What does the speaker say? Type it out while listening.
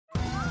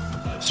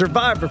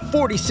Survivor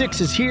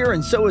 46 is here,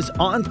 and so is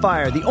On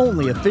Fire, the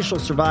only official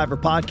Survivor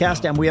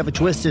podcast, and we have a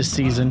twist this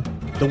season.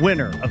 The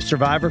winner of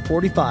Survivor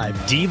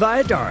 45, Dee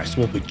Valladares,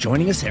 will be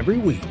joining us every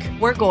week.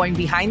 We're going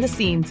behind the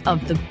scenes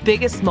of the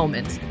biggest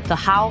moments, the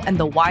how and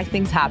the why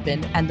things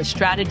happen, and the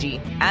strategy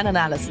and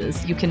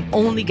analysis you can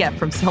only get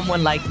from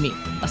someone like me,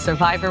 a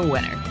Survivor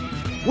winner.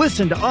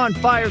 Listen to On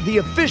Fire, the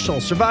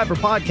official Survivor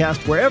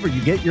podcast, wherever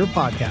you get your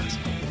podcast.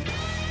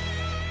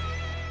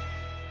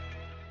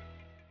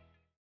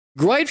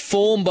 Great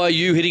form by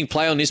you hitting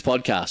play on this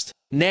podcast.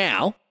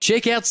 Now,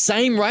 check out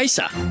Same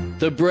Racer,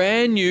 the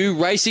brand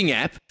new racing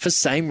app for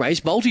same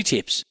race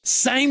multi-tips.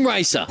 Same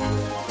Racer.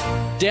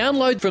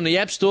 Download from the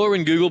App Store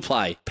and Google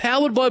Play.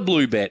 Powered by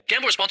Bluebet.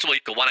 Gamble responsibly.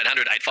 Call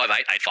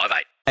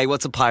 1-800-858-858. Hey,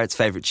 what's a pirate's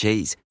favourite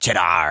cheese?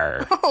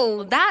 Cheddar.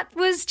 Oh, that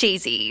was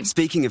cheesy.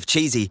 Speaking of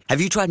cheesy,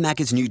 have you tried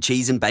Macca's new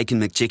Cheese and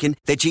Bacon McChicken,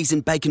 their Cheese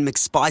and Bacon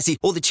McSpicy,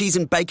 or the Cheese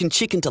and Bacon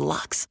Chicken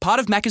Deluxe?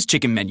 Part of Macca's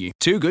chicken menu.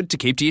 Too good to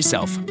keep to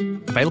yourself.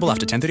 Available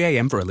after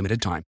 10:30am for a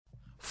limited time.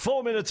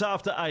 4 minutes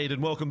after 8,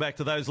 and welcome back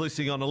to those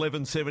listening on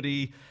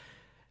 1170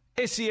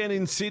 SEN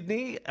in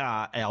Sydney,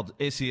 our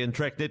SEN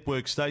Track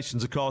Network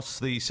stations across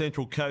the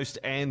Central Coast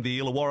and the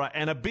Illawarra,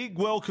 and a big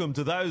welcome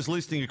to those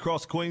listening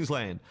across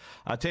Queensland.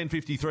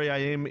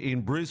 10:53am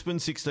in Brisbane,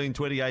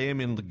 16:20am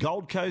in the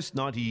Gold Coast,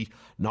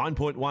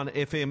 99.1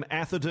 FM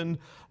Atherton,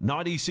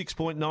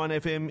 96.9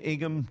 FM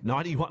Ingham,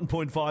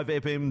 91.5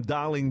 FM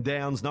Darling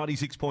Downs,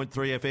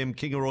 96.3 FM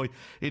Kingaroy.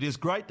 It is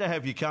great to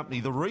have your company.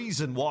 The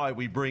reason why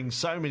we bring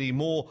so many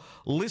more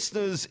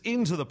listeners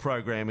into the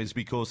program is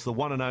because the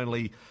one and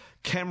only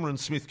Cameron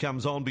Smith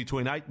comes on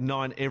between 8 and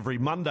 9 every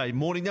Monday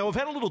morning. Now, we've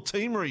had a little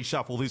team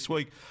reshuffle this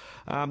week,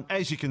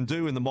 as you can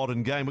do in the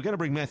modern game. We're going to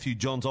bring Matthew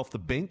Johns off the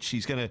bench.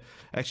 He's going to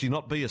actually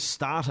not be a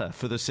starter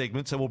for the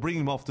segment, so we'll bring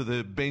him off to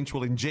the bench.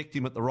 We'll inject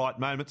him at the right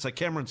moment. So,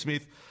 Cameron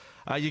Smith,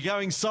 you're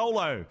going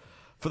solo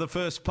for the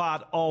first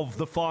part of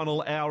the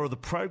final hour of the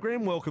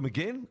program. Welcome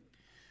again.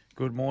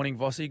 Good morning,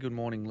 Vossy. Good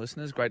morning,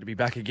 listeners. Great to be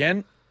back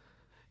again.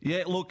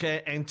 Yeah, look,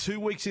 and 2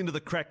 weeks into the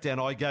crackdown,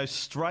 I go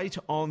straight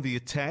on the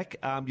attack.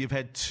 You've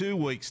had 2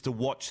 weeks to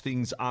watch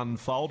things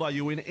unfold. Are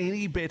you in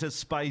any better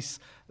space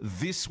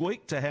this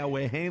week to how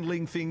we're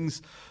handling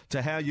things,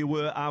 to how you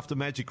were after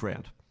Magic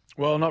Round?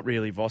 Well, not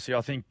really, Vossy.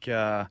 I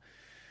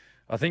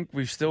think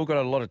we've still got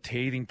a lot of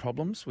teething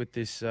problems with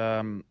this,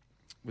 high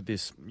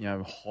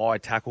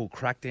tackle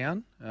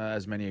crackdown,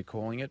 as many are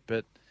calling it.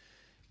 But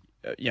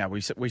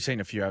we've seen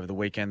a few over the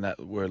weekend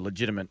that were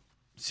legitimate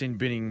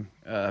sin-binning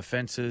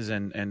offences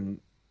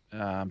and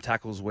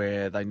tackles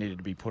where they needed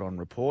to be put on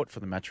report for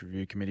the match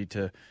review committee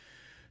to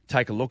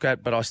take a look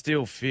at. But I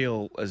still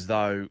feel as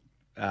though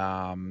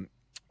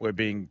we're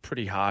being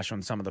pretty harsh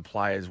on some of the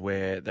players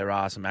where there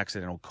are some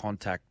accidental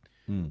contact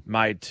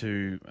made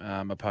to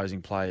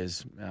opposing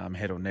players'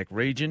 head or neck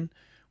region,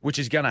 which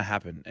is going to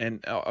happen.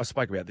 And I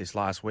spoke about this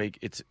last week.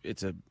 It's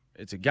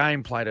a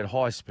game played at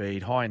high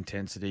speed, high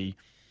intensity.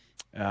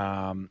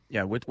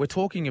 We're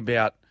talking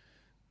about.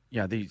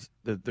 You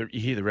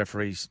hear the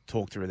referees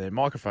talk through their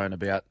microphone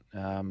about,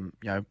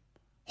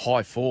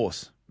 high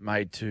force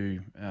made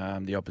to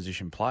the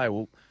opposition player.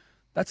 Well,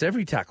 that's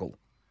every tackle.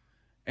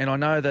 And I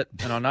know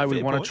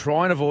we want to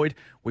try and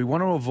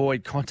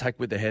avoid contact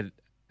with the head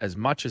as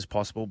much as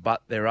possible,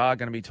 but there are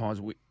going to be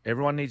times,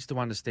 everyone needs to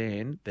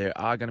understand, there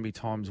are going to be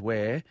times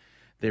where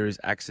there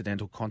is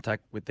accidental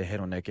contact with the head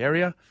or neck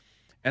area,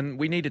 and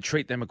we need to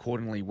treat them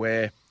accordingly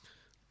where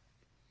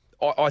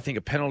I think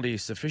a penalty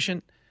is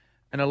sufficient,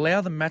 and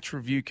allow the match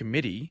review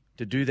committee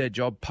to do their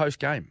job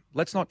post-game.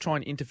 Let's not try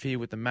and interfere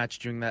with the match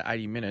during that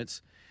 80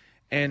 minutes.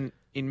 And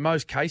in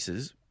most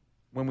cases,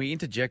 when we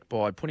interject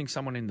by putting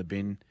someone in the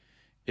bin,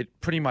 it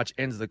pretty much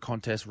ends the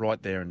contest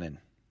right there and then.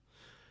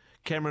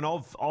 Cameron,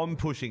 I'm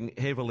pushing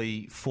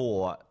heavily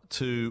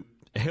to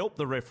help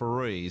the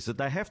referees that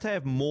they have to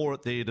have more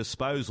at their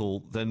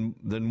disposal than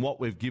what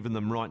we've given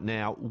them right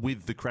now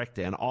with the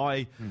crackdown.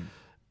 I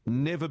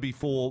never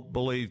before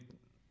believed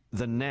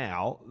than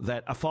now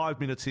that a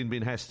 5-minute sin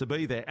bin has to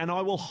be there. And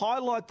I will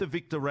highlight the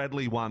Victor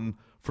Radley one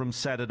from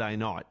Saturday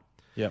night.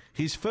 Yep.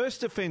 His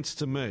first offence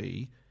to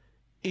me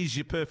is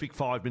your perfect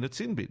 5-minute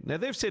sin bin. Now,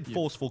 they've said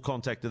forceful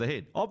contact to the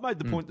head. I've made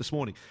the point this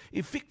morning.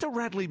 If Victor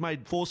Radley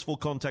made forceful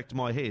contact to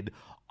my head,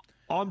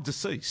 I'm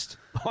deceased.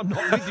 I'm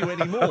not with you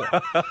anymore.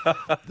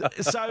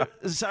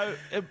 So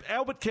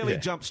Albert Kelly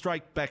jumped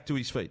straight back to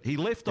his feet. He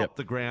left off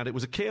the ground. It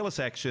was a careless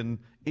action.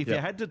 If you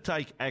had to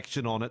take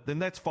action on it, then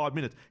that's 5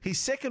 minutes. His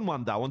second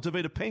one, though, on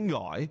Tavita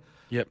Pengai,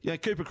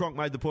 Cooper Cronk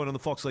made the point on the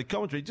Fox League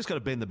commentary, just got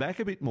to bend the back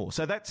a bit more.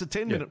 So that's a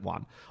 10-minute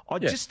one. I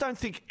just don't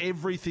think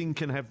everything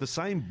can have the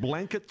same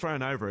blanket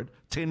thrown over it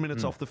 10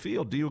 minutes off the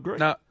field. Do you agree?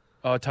 No,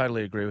 I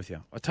totally agree with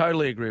you.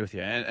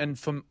 And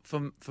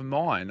for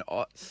mine,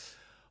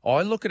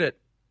 I look at it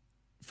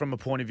from a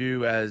point of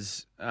view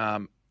as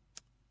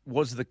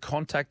was the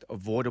contact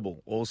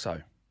avoidable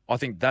also? I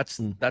think that's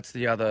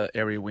the other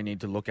area we need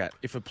to look at.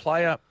 If a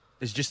player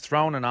is just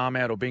throwing an arm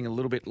out or being a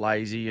little bit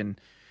lazy, and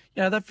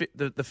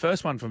the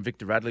first one from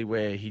Victor Radley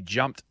where he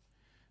jumped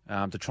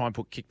to try and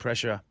put kick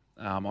pressure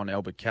on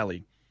Albert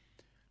Kelly,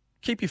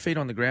 keep your feet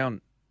on the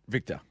ground,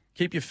 Victor.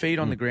 Keep your feet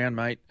on the ground,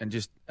 mate, and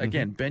just,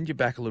 again, bend your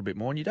back a little bit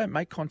more, and you don't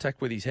make contact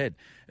with his head.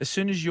 As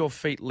soon as your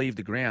feet leave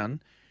the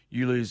ground,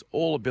 you lose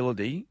all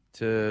ability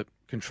to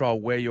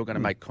control where you're going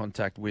to make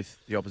contact with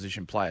the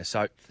opposition player.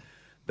 So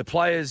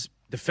the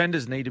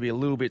defenders need to be a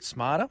little bit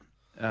smarter.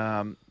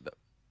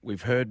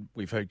 We've heard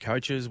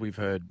coaches, we've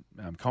heard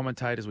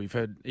commentators, we've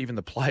heard even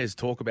the players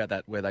talk about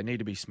that, where they need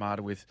to be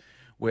smarter with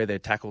where their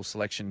tackle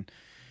selection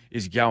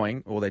is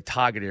going or their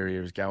target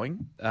area is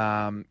going.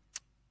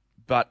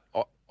 But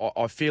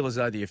I feel as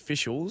though the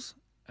officials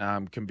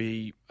can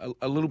be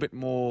a little bit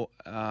more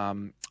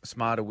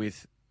smarter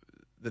with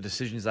the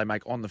decisions they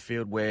make on the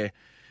field, where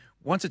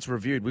once it's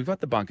reviewed, we've got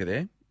the bunker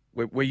there.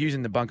 We're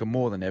using the bunker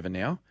more than ever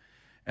now,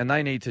 and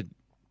they need to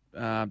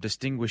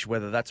distinguish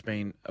whether that's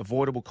been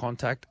avoidable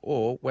contact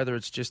or whether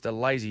it's just a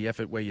lazy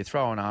effort where you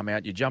throw an arm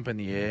out, you jump in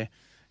the air,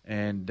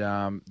 and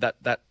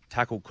that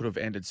tackle could have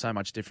ended so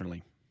much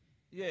differently.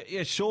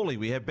 Yeah, surely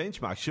we have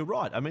benchmarks. You're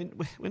right. I mean,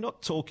 we're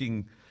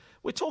talking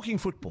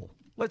football.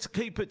 Let's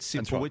keep it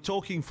simple. Right. We're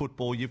talking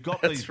football. You've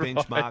got these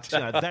benchmarks. Right. You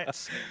know,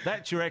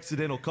 that's your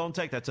accidental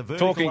contact. That's a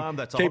vertical arm.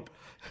 That's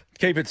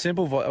keep it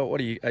simple.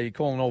 What are you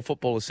calling all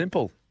footballers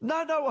simple?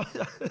 No.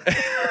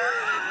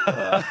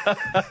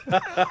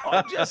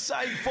 I'm just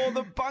saying, for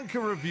the bunker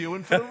review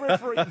and for the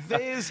referee,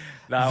 there's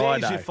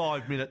your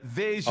 5 minute,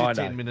 there's your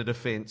 10-minute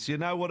offence. You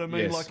know what I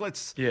mean?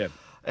 Yes.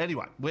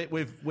 Anyway,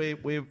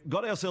 we've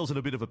got ourselves in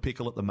a bit of a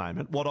pickle at the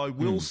moment. What I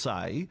will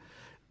say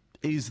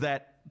is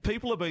that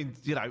people have been,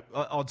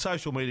 on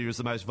social media is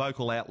the most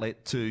vocal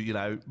outlet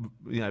to,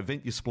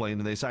 vent your spleen,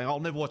 and they're saying, I'll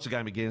never watch the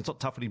game again. It's not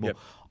tough anymore.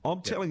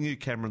 I'm telling you,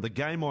 Cameron, the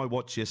game I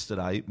watched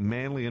yesterday,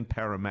 Manly and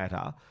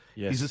Parramatta,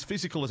 is as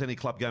physical as any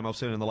club game I've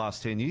seen in the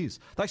last 10 years.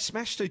 They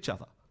smashed each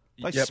other.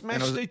 They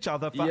smashed each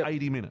other for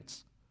 80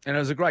 minutes. And it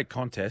was a great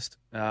contest.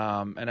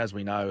 And as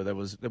we know, there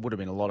would have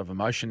been a lot of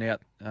emotion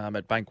out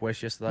at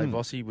Bankwest yesterday,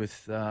 Vossy,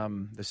 with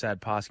the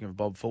sad passing of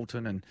Bob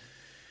Fulton and,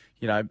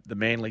 the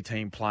Manly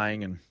team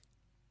playing and,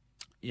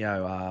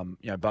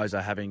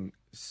 Bozo having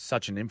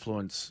such an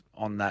influence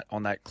on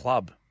that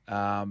club.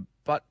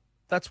 But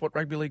that's what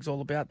rugby league's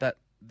all about.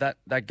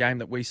 That game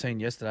that we seen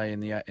yesterday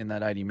in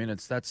that 80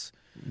 minutes,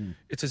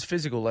 it's as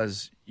physical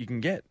as you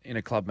can get in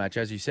a club match.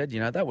 As you said,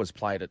 that was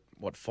played at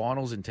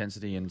finals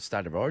intensity and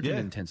state of origin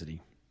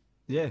intensity.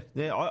 Yeah,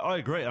 I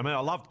agree. I mean,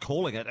 I loved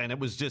calling it, and it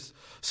was just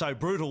so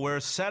brutal.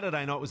 Whereas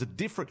Saturday night was a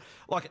different,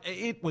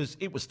 it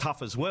was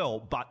tough as well,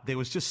 but there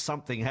was just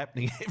something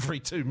happening every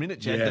 2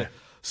 minutes you had to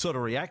sort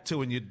of react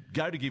to, and you'd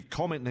go to give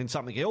comment, and then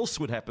something else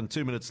would happen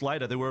 2 minutes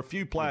later. There were a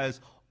few players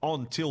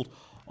on tilt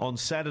on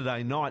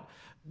Saturday night.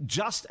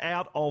 Just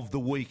out of the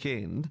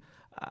weekend,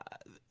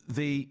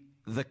 the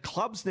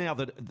clubs now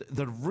that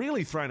have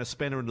really thrown a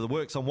spanner into the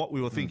works on what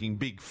we were thinking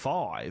Big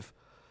Five.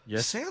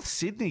 Yes. South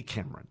Sydney,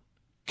 Cameron.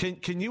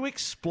 Can you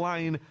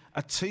explain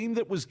a team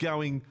that was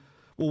going...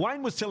 Well,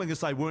 Wayne was telling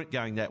us they weren't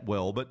going that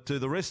well, but to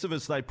the rest of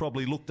us, they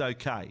probably looked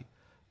okay.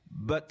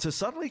 But to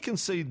suddenly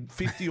concede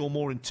 50 or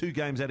more in 2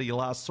 games out of your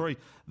last 3,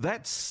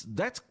 that's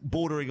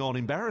bordering on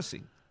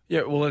embarrassing.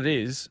 Yeah, well, it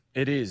is.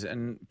 It is,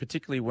 and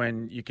particularly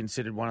when you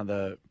considered one of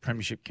the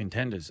premiership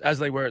contenders, as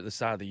they were at the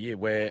start of the year,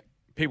 where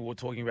people were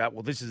talking about,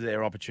 well, this is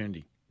their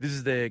opportunity. This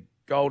is their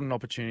golden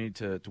opportunity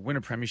to win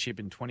a premiership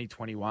in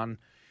 2021.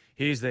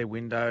 Here's their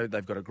window.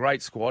 They've got a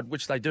great squad,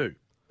 which they do.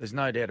 There's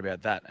no doubt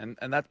about that. And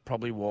that's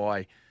probably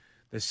why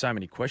there's so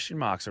many question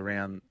marks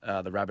around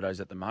the Rabbitohs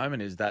at the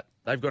moment, is that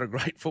they've got a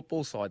great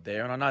football side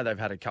there. And I know they've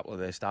had a couple of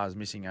their stars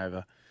missing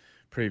over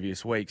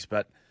previous weeks.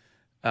 But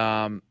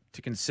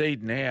to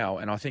concede now,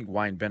 and I think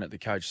Wayne Bennett, the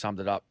coach, summed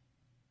it up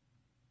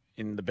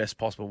in the best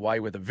possible way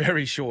with a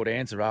very short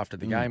answer after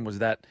the game, was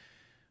that,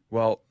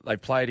 well, they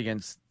played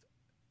against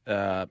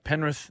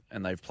Penrith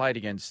and they've played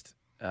against...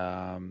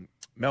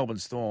 Melbourne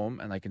Storm,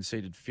 and they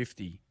conceded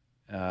 50,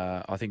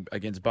 I think,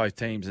 against both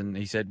teams. And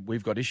he said,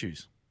 we've got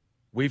issues.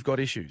 We've got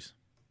issues.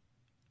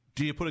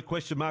 Do you put a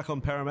question mark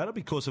on Parramatta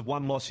because of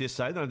one loss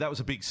yesterday? No, that was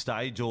a big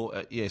stage,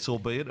 or yes,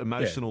 albeit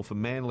emotional for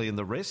Manly and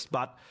the rest.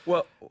 But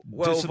well,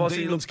 do some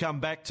demons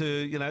come back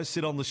to,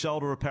 sit on the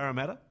shoulder of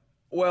Parramatta?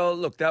 Well,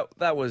 look,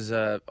 that was...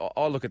 I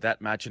look at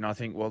that match and I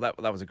think, well,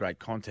 that was a great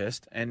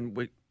contest. And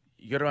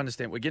you got to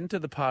understand, we're getting to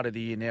the part of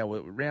the year now,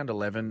 we're round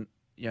 11...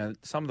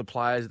 some of the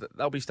players,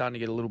 they'll be starting to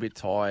get a little bit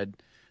tired.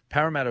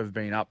 Parramatta have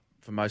been up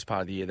for most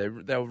part of the year.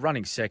 They were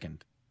running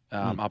second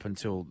up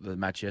until the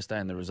match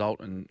yesterday and the result,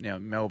 and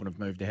Melbourne have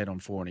moved ahead on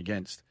for and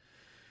against.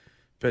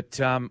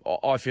 But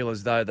I feel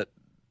as though that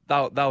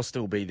they'll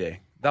still be there.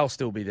 They'll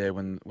still be there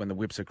when the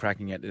whips are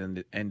cracking at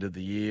the end of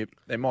the year.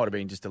 There might have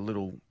been just a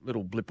little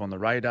blip on the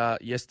radar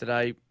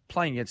yesterday.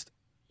 Playing against,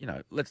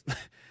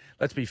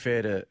 let's be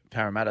fair to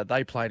Parramatta.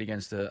 They played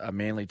against a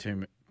Manly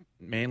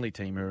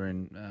team who are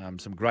in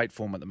some great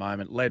form at the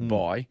moment, led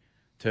by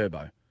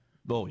Turbo.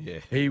 Oh, yeah.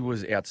 He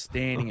was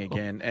outstanding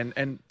again.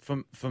 And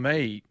for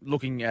me,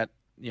 looking at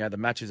the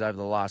matches over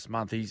the last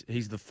month,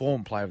 he's the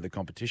form player of the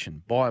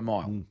competition by a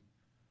mile.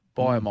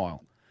 By a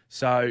mile.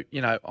 So,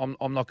 I'm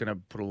not going to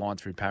put a line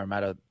through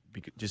Parramatta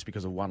just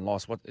because of one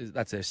loss.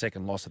 That's their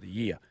second loss of the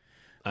year.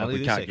 Only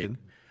the second.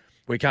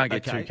 We can't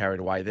get too carried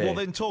away there. Well,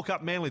 then talk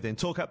up Manly then.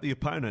 Talk up the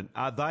opponent.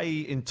 Are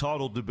they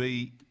entitled to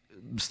be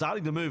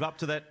starting to move up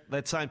to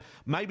that same,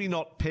 maybe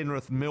not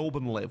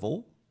Penrith-Melbourne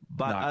level,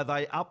 but are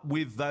they up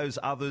with those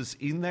others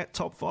in that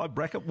top 5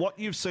 bracket? What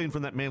you've seen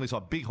from that Manly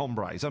side, big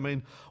hombres. I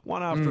mean,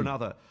 one after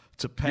another.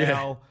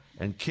 Tapau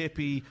and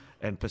Kepi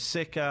and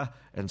Paseka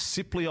and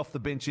Sipley off the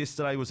bench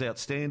yesterday was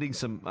outstanding.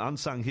 Some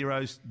unsung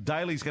heroes.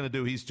 Daly's going to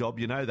do his job,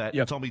 you know that.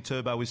 Yep. Tommy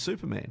Turbo is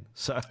Superman.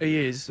 So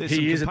he is. There's he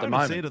some is at the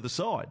moment. there to the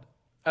side.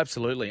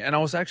 Absolutely. And I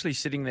was actually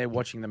sitting there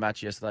watching the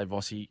match yesterday,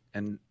 Vossy,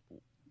 and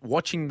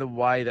watching the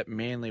way that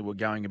Manly were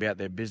going about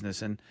their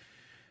business. And,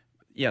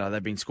 you know,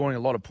 they've been scoring a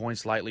lot of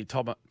points lately.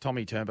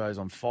 Tommy Turbo's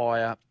on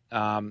fire.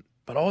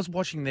 But I was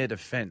watching their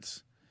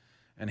defence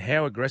and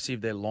how aggressive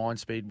their line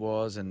speed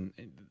was and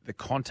the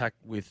contact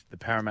with the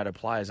Parramatta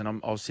players.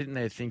 And I was sitting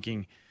there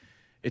thinking,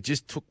 it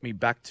just took me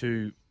back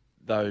to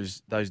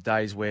those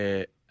days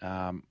where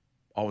I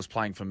was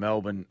playing for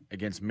Melbourne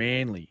against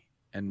Manly,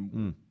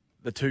 and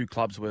the two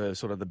clubs were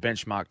sort of the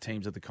benchmark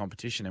teams of the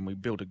competition, and we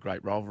built a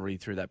great rivalry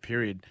through that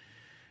period.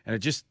 And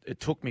it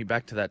took me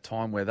back to that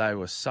time where they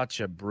were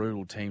such a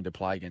brutal team to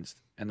play against,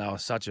 and they were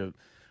such a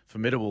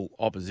formidable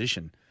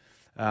opposition.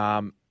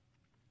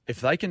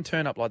 If they can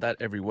turn up like that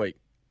every week,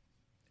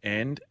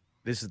 and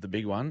this is the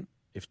big one,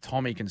 if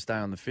Tommy can stay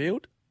on the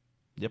field,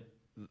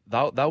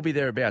 they'll be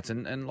thereabouts.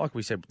 And like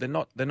we said, they're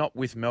not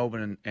with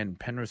Melbourne and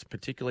Penrith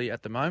particularly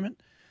at the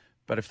moment,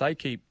 but if they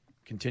keep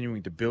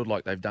continuing to build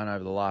like they've done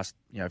over the last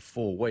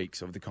 4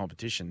 weeks of the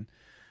competition,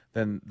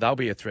 then they'll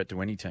be a threat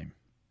to any team.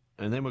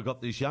 And then we've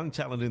got this young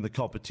talent in the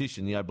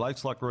competition,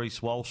 blokes like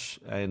Reece Walsh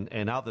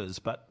and others,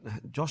 but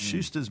Josh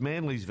Schuster's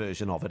Manly's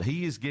version of it.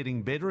 He is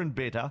getting better and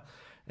better,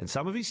 and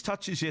some of his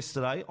touches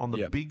yesterday on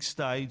the big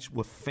stage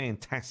were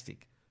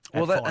fantastic.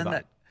 And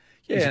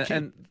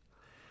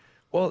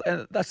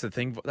that's the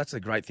thing. That's the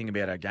great thing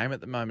about our game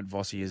at the moment,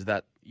 Vossy, is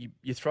that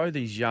you throw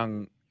these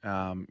young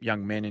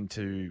men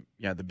into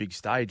the big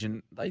stage,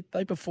 and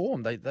they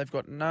perform. They've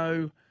got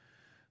no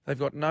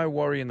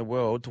worry in the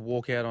world to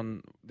walk out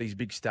on these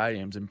big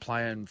stadiums and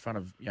play in front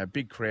of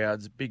big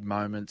crowds, big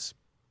moments,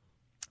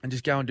 and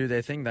just go and do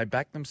their thing. They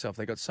back themselves.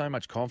 They got so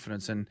much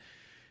confidence, and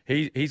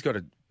he's got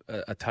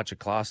a touch of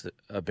class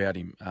about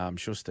him.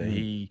 Schuster.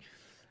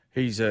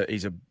 He's a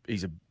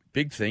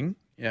big thing.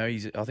 I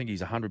think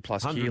he's 100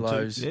 plus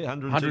kilos.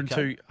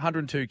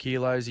 102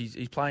 kilos.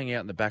 He's playing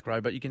out in the back row,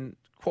 but you can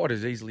quite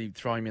as easily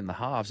throw him in the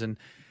halves. And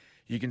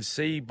you can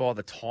see by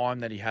the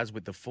time that he has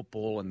with the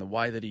football and the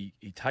way that he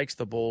takes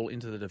the ball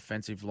into the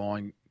defensive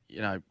line,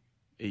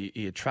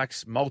 he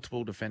attracts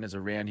multiple defenders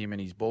around him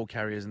and his ball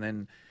carriers. And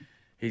then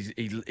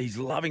he's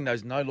loving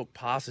those no-look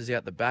passes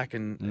out the back.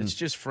 And it's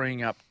just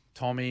freeing up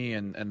Tommy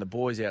and the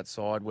boys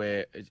outside,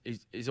 where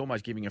he's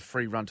almost giving a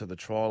free run to the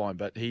try line.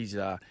 But he's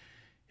a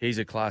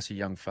classy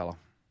young fella.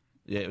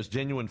 Yeah, it was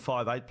genuine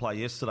 5'8" play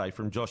yesterday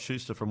from Josh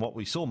Schuster from what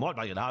we saw. Might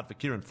make it hard for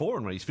Kieran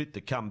Foran when he's fit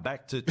to come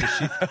back to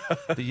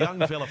shift the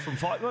young fella from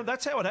 5. Well,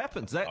 that's how it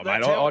happens. That's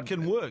how it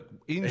can work.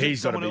 Injured,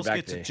 someone else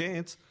gets a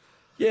chance.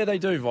 Yeah, they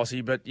do,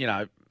 Vossy, but,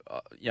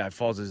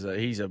 Foz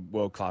he's a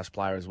world-class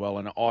player as well,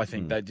 and I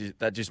think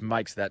that just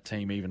makes that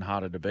team even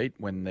harder to beat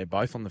when they're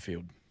both on the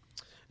field.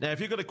 Now, if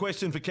you've got a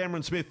question for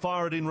Cameron Smith,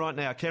 fire it in right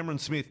now. Cameron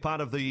Smith,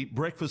 part of the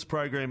breakfast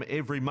program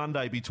every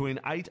Monday between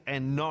 8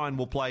 and 9,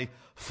 will play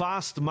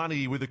Fast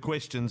Money with a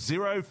question.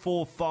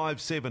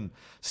 0457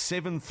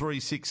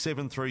 736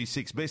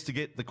 736. Best to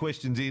get the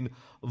questions in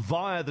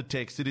via the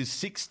text. It is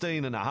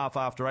 16 and a half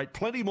after 8.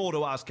 Plenty more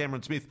to ask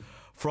Cameron Smith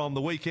from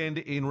the weekend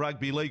in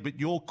rugby league, but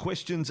your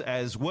questions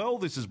as well.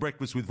 This is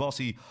Breakfast with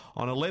Vossy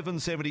on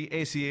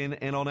 1170 SEN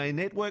and on a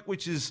network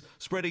which is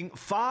spreading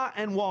far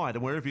and wide.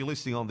 And wherever you're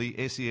listening on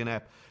the SEN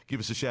app, give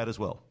us a shout as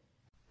well.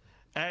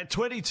 At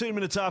 22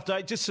 minutes after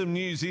 8, just some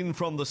news in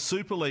from the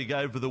Super League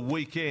over the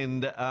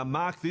weekend.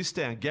 Mark this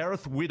down.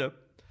 Gareth Widdop,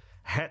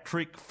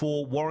 hat-trick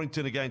for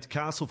Warrington against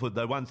Castleford.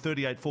 They won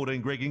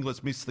 38-14. Greg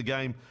Inglis missed the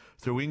game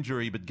through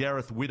injury, but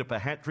Gareth Widdop a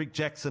hat-trick.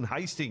 Jackson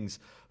Hastings,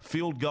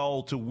 field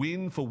goal to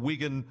win for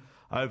Wigan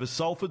over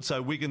Salford.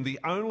 So Wigan the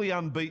only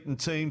unbeaten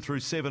team through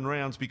 7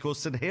 rounds, because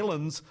St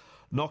Helens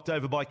knocked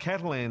over by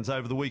Catalans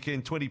over the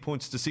weekend, 20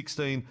 points to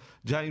 16.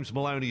 James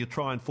Maloney a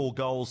try and 4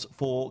 goals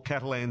for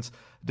Catalans.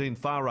 Dean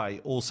Farre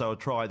also a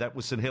try. That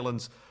was St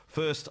Helens'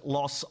 first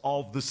loss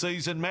of the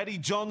season. Matty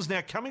Johns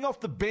now coming off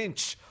the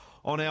bench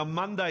on our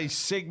Monday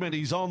segment.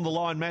 He's on the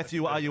line.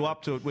 Matthew, are you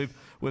up to it?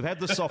 We've had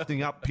the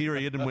softening up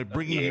period and we're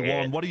bringing you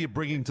on. What are you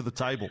bringing to the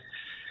table?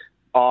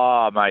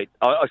 Oh, mate.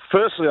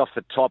 Firstly, off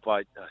the top,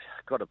 I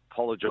got to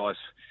apologise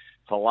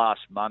for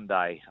last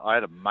Monday. I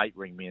had a mate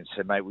ring me and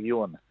said, mate, were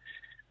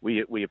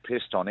you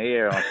pissed on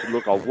air? And I said,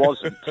 look, I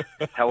wasn't.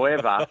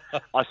 However,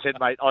 I said,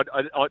 mate,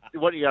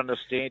 what you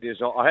understand is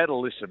I had to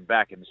listen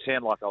back and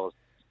sound like I was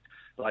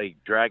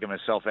dragging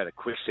myself out of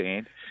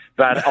quicksand.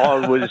 But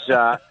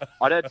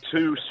I'd had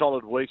 2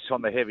 solid weeks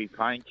on the heavy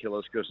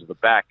painkillers because of the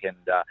back.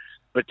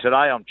 But today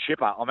I'm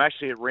chipper. I'm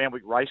actually at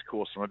Randwick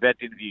Racecourse. I'm about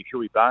to interview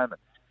Huey Bowman.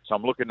 So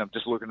I'm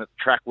just looking at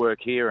the track work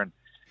here, and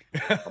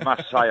I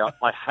must say,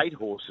 I hate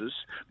horses,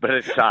 but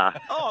it is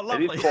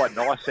quite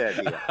nice out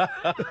here.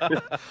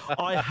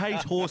 I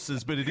hate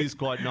horses, but it is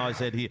quite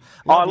nice out here.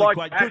 I Lovely,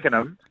 like backing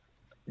them.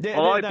 Yeah,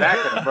 I like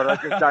backing them, but I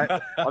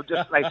just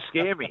don't. They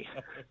scare me.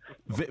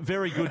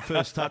 Very good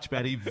first touch,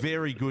 Matty.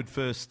 Very good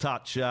first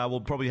touch.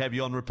 We'll probably have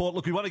you on report.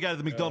 Look, we want to go to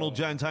the McDonald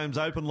Jones Homes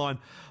open line.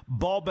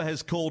 Bob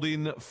has called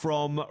in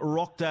from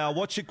Rockdale.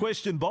 What's your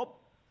question, Bob?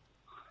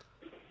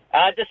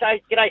 Just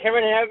say, g'day,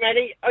 Cameron. How,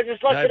 Matty? I'd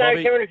just like to know,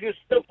 Bobby. Cameron, if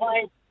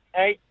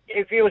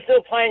you were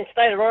still playing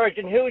State of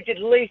Origin, who would you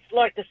least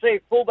like to see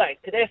at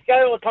fullback,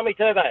 Tedesco or Tommy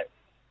Turbo?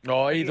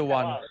 Oh, either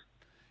one.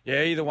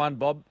 Yeah, either one,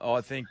 Bob.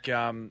 I think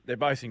they're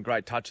both in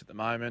great touch at the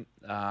moment.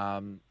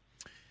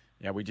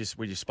 We just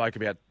spoke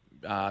about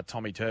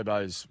Tommy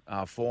Turbo's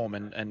form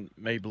and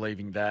me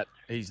believing that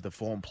he's the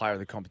form player of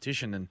the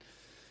competition. And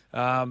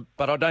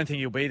but I don't think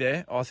he'll be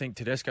there. I think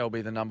Tedesco will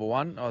be the number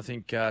one. I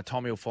think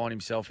Tommy will find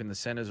himself in the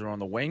centres or on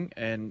the wing,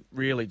 and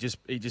really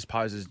he just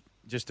poses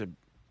just a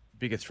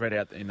bigger threat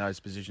out in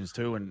those positions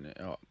too. And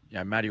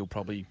Matty will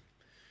probably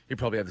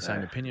have the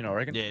same opinion, I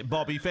reckon. Yeah,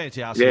 Bobby,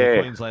 fancy asking a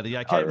Queenslander.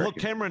 Yeah, look,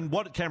 Cameron,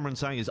 what Cameron's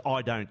saying is,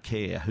 I don't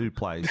care who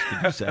plays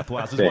for New South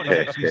Wales, is what he's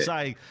actually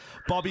saying.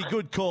 Bobby,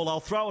 good call. I'll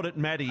throw it at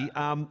Matty.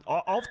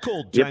 I've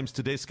called James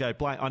Tedesco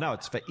playing. I know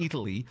it's for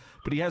Italy,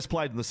 but he has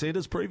played in the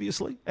centres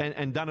previously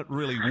and done it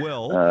really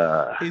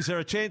well. Is there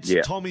a chance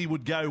Tommy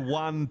would go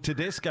one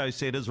Tedesco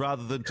centres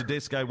rather than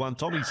Tedesco one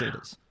Tommy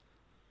centres?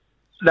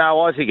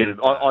 No, I think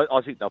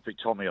I think they'll pick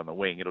Tommy on the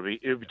wing. It'll be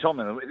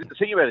Tommy on the wing. The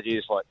thing about it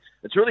is,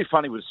 it's really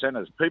funny with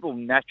centres. People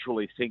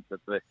naturally think that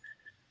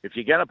if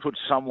you're going to put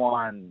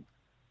someone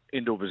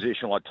into a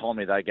position like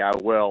Tommy, they go,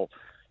 well,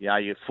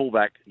 your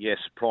fullback, yes,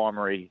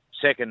 primary,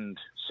 second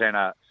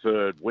centre,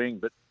 third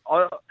wing. But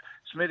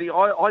Smithy,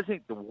 I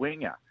think the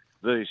winger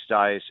these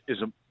days is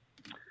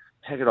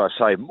how could I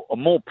say, a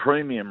more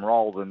premium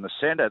role than the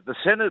centre. The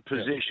centre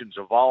position's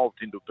evolved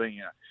into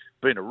being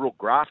a real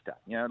grafter.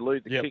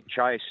 Lead the kick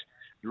chase.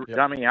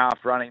 Dummy half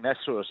running, that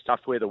sort of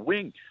stuff, where the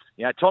wing,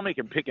 Tommy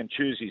can pick and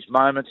choose his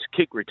moments,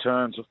 kick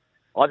returns.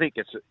 I think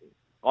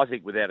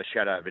without a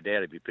shadow of a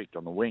doubt, he'd be picked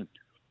on the wing.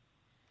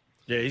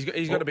 Yeah,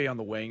 he's got to be on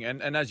the wing.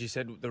 And as you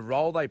said, the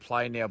role they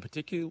play now,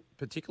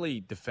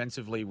 particularly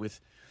defensively with,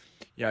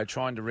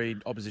 trying to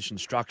read opposition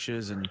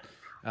structures and,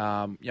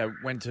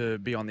 when to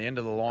be on the end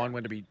of the line,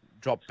 when to be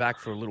dropped back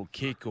for a little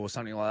kick or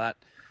something like that.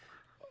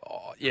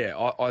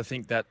 I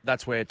think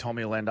that's where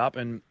Tommy will end up.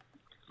 And,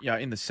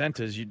 in the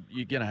centres,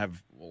 you're going to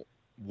have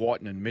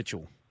Whiten and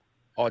Mitchell,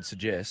 I'd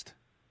suggest.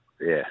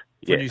 Yeah.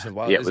 For New South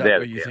Wales. Yeah, is that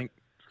what you think?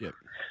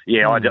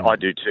 Yeah, I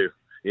do too.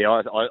 Yeah,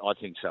 I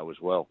think so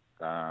as well.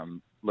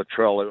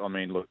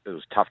 Latrell, look, it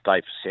was a tough day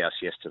for South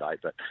yesterday,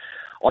 but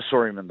I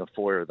saw him in the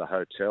foyer of the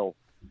hotel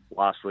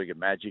last week at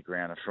Magic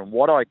Round, and from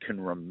what I can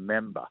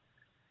remember,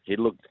 he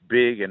looked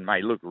big and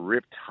he looked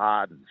ripped,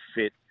 hard and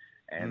fit,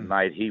 and,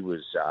 mate, he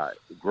was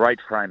great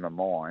frame of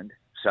mind.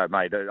 So,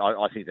 mate,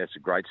 I think that's a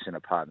great centre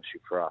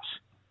partnership for us.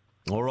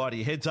 All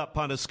righty, heads up,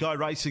 punters. Sky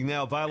Racing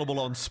now available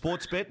on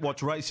Sportsbet.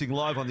 Watch racing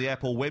live on the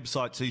Apple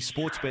website. See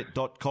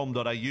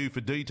sportsbet.com.au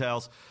for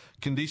details.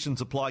 Conditions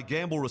apply.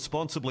 Gamble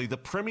responsibly. The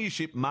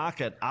premiership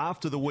market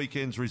after the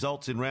weekend's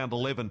results in round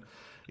 11.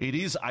 It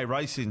is a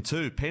race in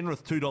two.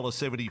 Penrith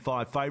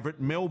 $2.75 favourite.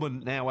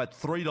 Melbourne now at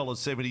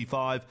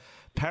 $3.75.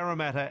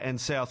 Parramatta and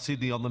South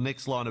Sydney on the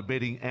next line of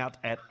betting out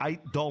at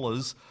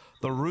 $8.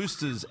 The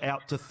Roosters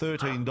out to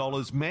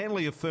 $13.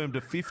 Manly affirmed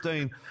to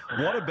 $15.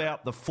 What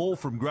about the fall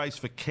from grace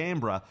for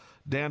Canberra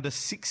down to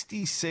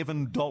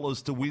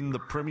 $67 to win the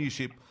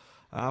premiership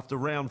after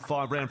round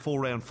 5, round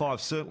 4, round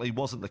 5 certainly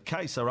wasn't the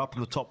case. They're up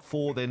in the top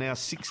 4. They're now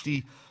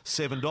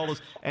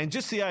 $67. And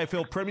just the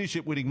AFL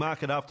premiership winning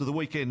market after the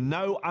weekend.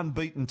 No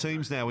unbeaten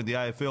teams now in the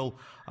AFL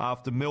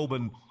after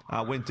Melbourne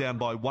went down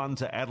by 1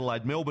 to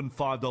Adelaide. Melbourne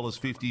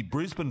 $5.50.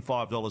 Brisbane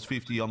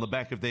 $5.50 on the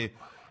back of their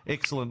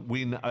excellent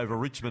win over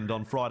Richmond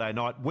on Friday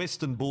night.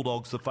 Western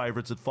Bulldogs, the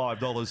favourites at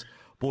 $5.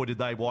 Boy, did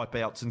they wipe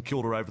out St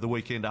Kilda over the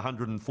weekend,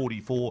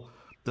 144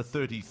 to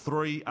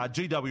 33.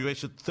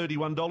 GWS at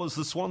 $31.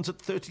 The Swans at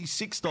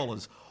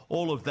 $36.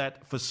 All of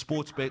that for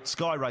Sportsbet.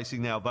 Sky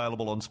Racing now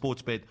available on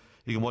Sportsbet.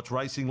 You can watch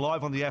racing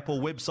live on the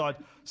Apple website.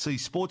 See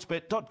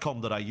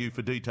sportsbet.com.au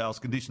for details.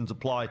 Conditions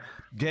apply.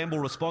 Gamble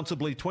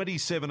responsibly.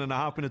 27 and a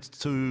half minutes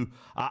to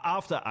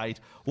after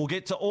 8. We'll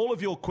get to all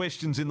of your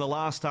questions in the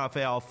last half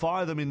hour.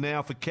 Fire them in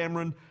now for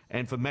Cameron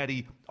and for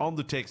Matty on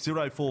the text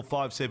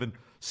 0457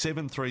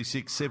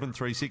 736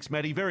 736.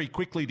 Matty, very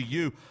quickly to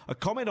you, a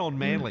comment on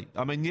Manly.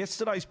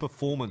 Yesterday's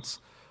performance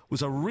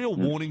was a real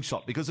warning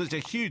shot because it's a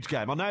huge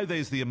game. I know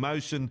there's the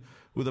emotion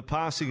with the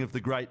passing of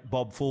the great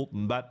Bob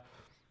Fulton, but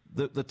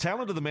the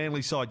talent of the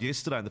Manly side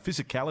yesterday and the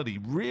physicality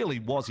really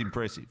was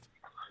impressive.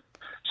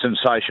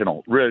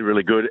 Sensational. Really,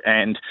 really good.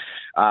 And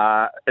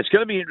it's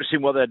going to be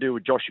interesting what they do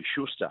with Joshy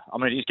Schuster.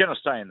 He's going to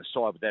stay in the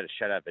side without a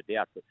shadow of a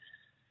doubt. But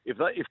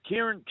if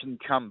Kieran can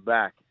come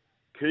back,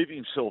 keep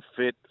himself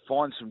fit,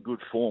 find some good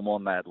form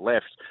on that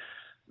left,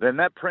 then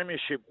that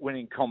premiership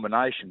winning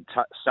combination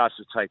starts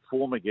to take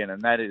form again,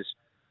 and that is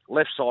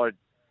left side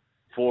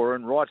for,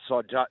 and right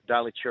side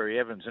Daly Cherry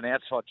Evans, and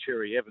outside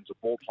Cherry Evans, a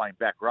ball-playing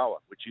back rower,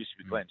 which used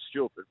to be Glenn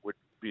Stewart, but would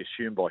be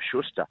assumed by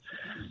Schuster.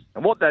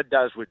 And what that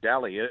does with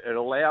Daly, it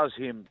allows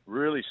him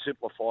really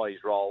simplify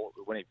his role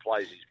when he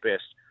plays his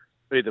best,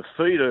 either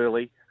feed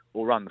early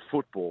or run the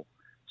football.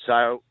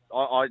 So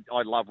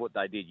I love what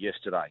they did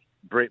yesterday.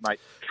 Brett, mate,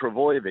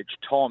 Travojevic,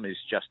 Tom is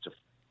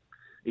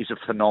he's a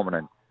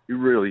phenomenon. He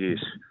really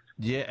is.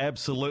 Yeah,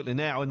 absolutely.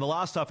 Now, in the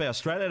last half hour,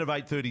 straight out of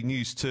 8:30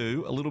 News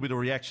 2, a little bit of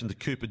reaction to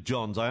Cooper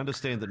Johns. I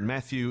understand that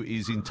Matthew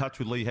is in touch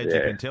with Lee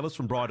Hadji-Pentelis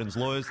from Bryden's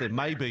Lawyers. There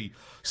may be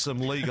some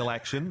legal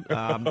action,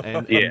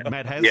 and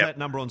Matt has that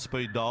number on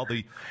speed dial,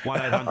 the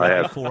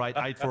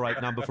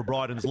 1-800-848-848 number for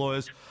Bryden's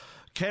Lawyers.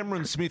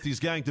 Cameron Smith is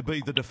going to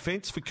be the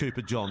defence for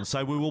Cooper Johns.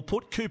 So we will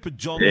put Cooper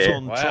Johns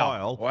on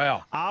trial.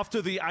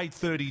 After the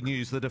 8:30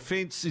 News, the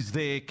defence is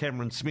there,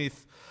 Cameron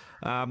Smith.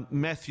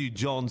 Matthew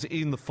Johns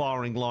in the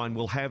firing line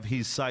will have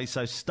his say,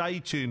 so stay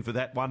tuned for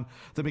that one.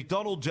 The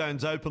McDonald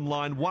Jones open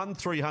line,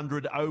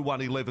 1300 01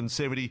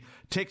 1170.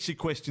 Text your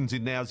questions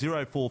in now,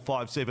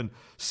 0457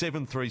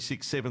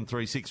 736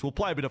 736. We'll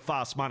play a bit of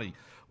fast money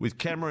with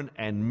Cameron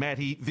and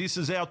Matty. This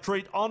is our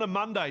treat on a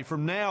Monday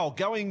from now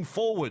going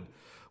forward,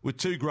 with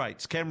two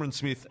greats, Cameron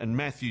Smith and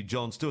Matthew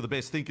Johns, two of the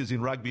best thinkers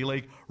in rugby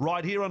league,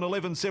 right here on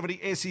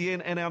 1170 SEN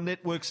and our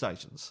network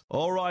stations.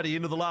 All righty,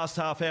 into the last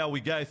half hour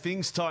we go.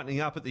 Things tightening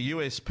up at the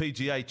US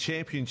PGA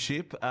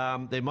Championship.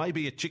 There may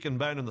be a chicken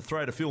bone in the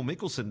throat of Phil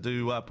Mickelson,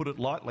 to put it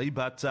lightly,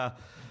 but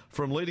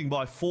from leading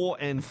by 4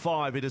 and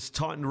 5, it has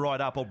tightened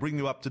right up. I'll bring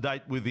you up to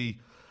date with the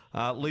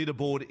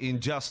leaderboard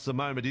in just a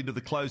moment, into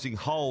the closing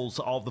holes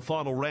of the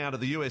final round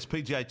of the US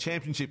PGA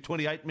Championship.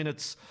 28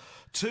 minutes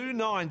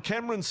 2-9,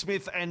 Cameron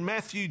Smith and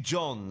Matthew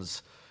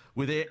Johns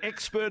with their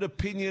expert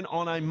opinion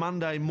on a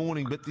Monday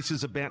morning, but this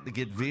is about to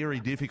get very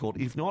difficult,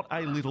 if not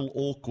a little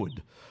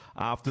awkward,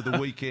 after the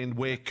weekend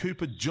where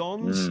Cooper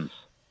Johns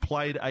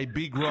played a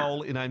big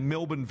role in a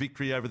Melbourne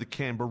victory over the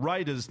Canberra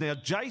Raiders. Now,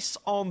 Jace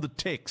on the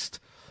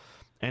text,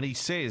 and he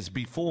says,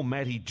 before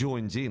Matty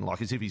joins in,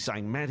 like as if he's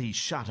saying, Matty,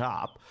 shut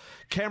up.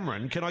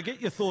 Cameron, can I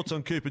get your thoughts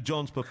on Cooper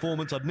Johns'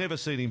 performance? I'd never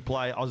seen him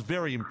play. I was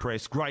very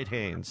impressed. Great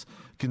hands,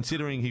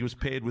 considering he was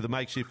paired with a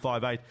makeshift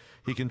 5'8".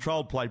 He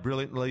controlled play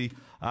brilliantly.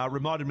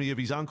 Reminded me of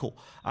his uncle.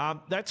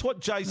 That's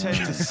what Jace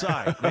had to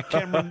say. Now,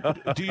 Cameron,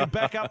 do you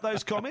back up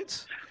those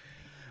comments?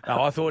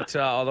 No, I thought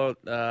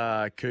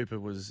Cooper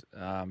was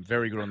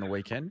very good on the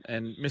weekend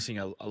and missing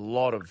a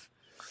lot of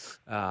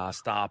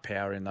star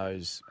power in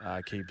those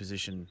key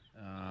position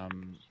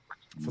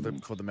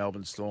for the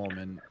Melbourne Storm,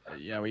 and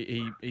he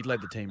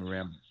led the team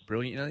around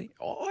brilliantly.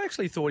 I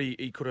actually thought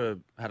he could have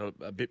had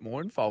a bit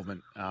more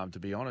involvement, to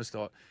be honest,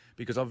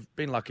 because I've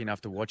been lucky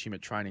enough to watch him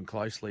at training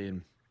closely,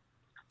 and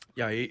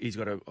he's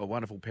got a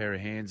wonderful pair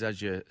of hands,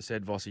 as you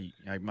said, Vossy.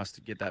 He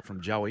must get that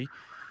from Joey,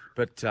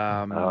 but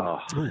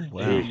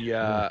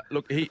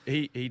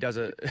he does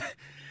a.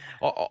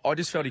 I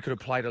just felt he could have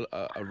played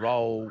a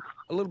role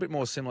a little bit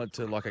more similar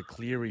to like a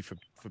Cleary for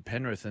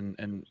Penrith,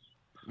 and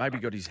maybe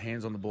got his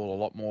hands on the ball a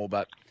lot more.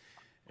 But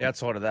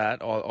outside of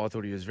that, I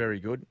thought he was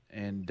very good,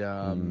 and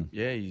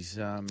he's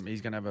going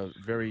to have a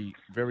very,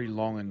 very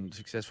long and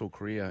successful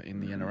career in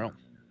the NRL.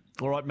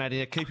 All right, Matty,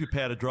 now keep your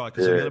powder dry,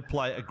 because we're going to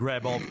play a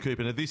grab of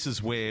Cooper. Now, this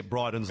is where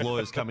Bryden's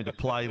lawyers come into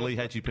play. Lee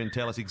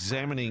Hadji-Pentelis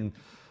examining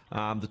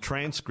the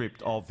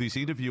transcript of this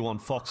interview on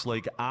Fox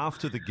League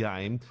after the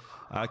game.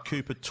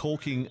 Cooper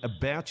talking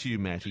about you,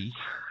 Matty,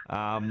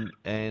 and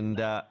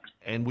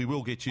we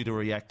will get you to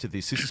react to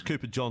this. This is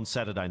Cooper Johns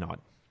Saturday night.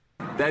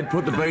 Dad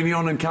put the beanie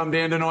on and come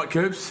down tonight,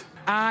 Coops?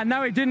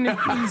 No, he didn't.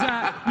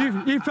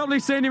 You've probably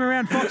seen him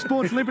around Fox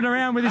Sports limping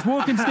around with his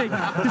walking stick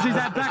because he's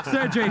had back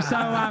surgery.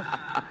 So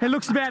he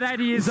looks about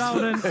 80 years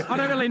old, and I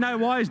don't really know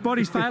why his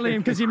body's failing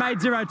him, because he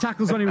made 0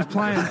 tackles when he was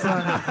playing. So.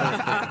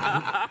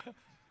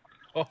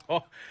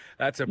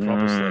 That's a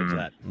proper sledge,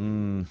 that.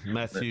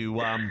 Matthew,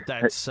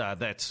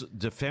 that's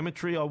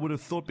defamatory, I would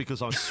have thought,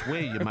 because I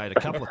swear you made a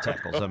couple of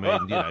tackles. I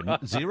mean,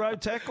 0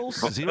 tackles?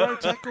 0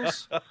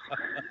 tackles?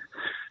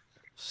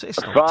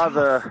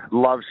 Father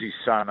loves his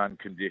son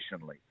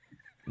unconditionally.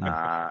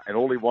 And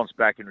all he wants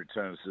back in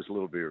return is just a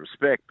little bit of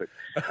respect. But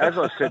as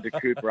I said to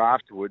Cooper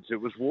afterwards,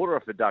 it was water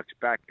off a duck's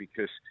back,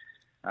 because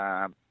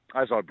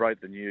as I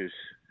broke the news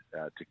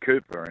to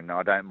Cooper, and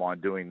I don't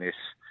mind doing this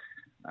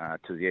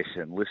to the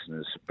SN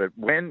listeners, but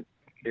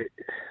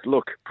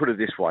put it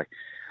this way,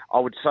 I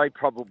would say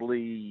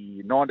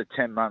probably 9 to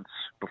 10 months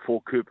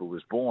before Cooper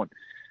was born,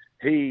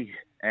 he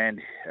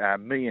and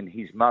me and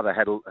his mother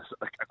had a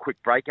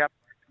quick breakup,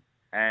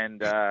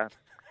 and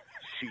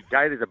she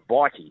dated a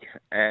bikie,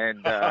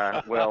 and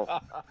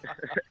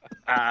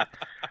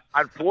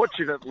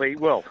unfortunately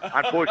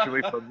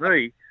for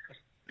me,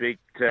 put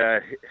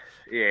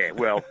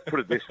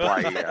it this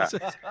way,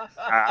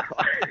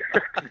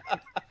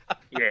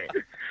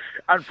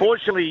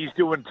 Unfortunately, he's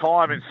doing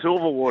time in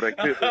Silverwater,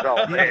 Cooper's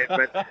old man.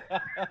 But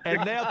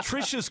and now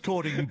Trisha's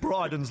courting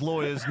Bryden's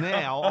lawyers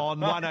now on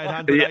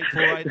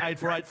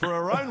 1-800-848-848 for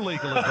her own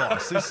legal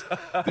advice.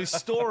 This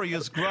story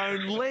has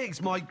grown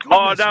legs. My goodness!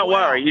 Oh, don't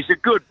worry. He's a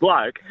good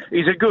bloke.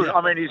 He's a good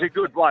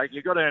bloke.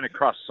 You've got to earn a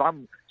crust somehow.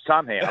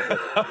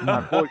 But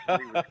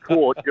unfortunately, he was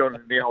caught doing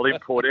the old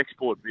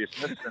import-export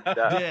business.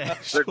 And,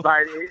 sure.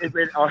 But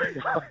mate,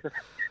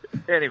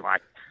 anyway.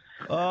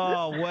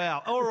 Oh,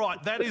 wow. All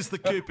right, that is the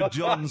Cooper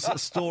Johns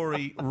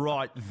story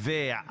right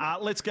there.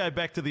 Let's go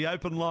back to the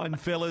open line,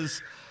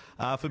 fellas.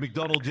 For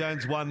McDonald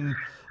Jones, I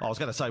was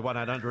going to say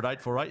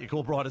 1-800-848. You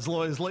call Bryden's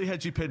lawyers. Lee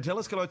Hadji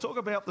Pentelis. Can I talk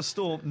about the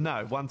Storm?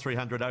 No,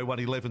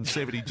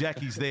 1300-01-1170.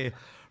 Jackie's there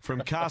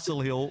from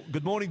Castle Hill.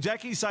 Good morning,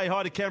 Jackie. Say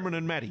hi to Cameron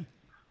and Matty.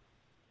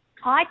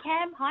 Hi,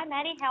 Cam. Hi,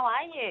 Matty. How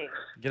are you?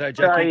 G'day,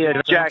 Jackie.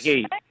 Hey,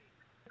 Jackie.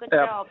 Good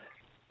job.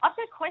 I've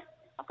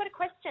got a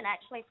question,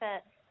 actually,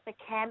 for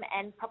Cam,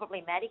 and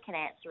probably Matty can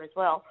answer as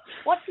well.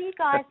 What do you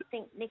guys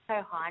think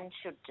Nicho Hines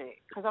should do?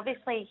 Because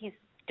obviously he's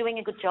doing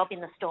a good job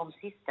in the Storm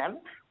system.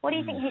 What do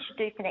you think he should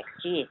do for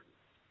next year?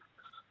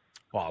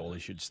 Well, he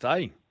should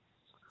stay.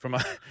 From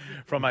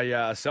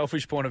a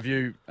selfish point of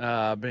view,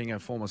 being a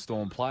former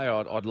Storm player,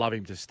 I'd love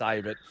him to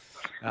stay. But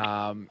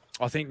I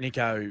think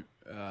Nicho,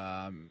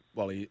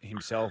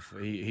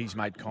 he's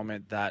made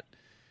comment that,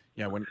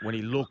 you know, when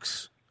he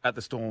looks at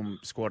the Storm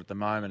squad at the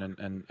moment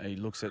and he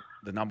looks at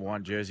the number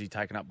 1 jersey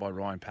taken up by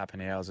Ryan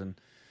Pappenhausen,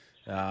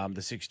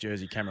 the 6th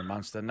jersey Cameron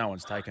Munster, no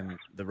one's taken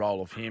the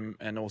role of him.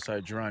 And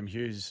also Jerome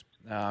Hughes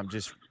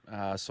just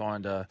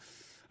signed a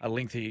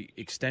lengthy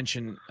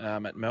extension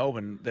at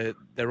Melbourne.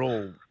 They're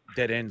all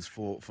dead ends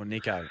for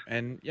Nicho.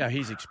 And, you know,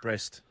 he's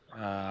expressed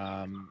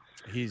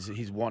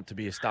his want to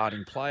be a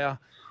starting player,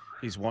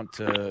 his want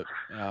to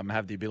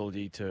have the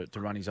ability to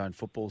run his own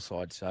football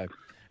side. So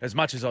as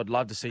much as I'd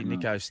love to see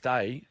Nicho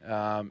stay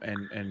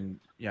and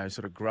you know,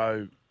 sort of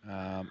grow,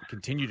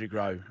 continue to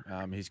grow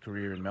his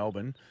career in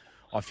Melbourne,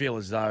 I feel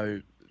as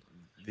though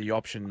the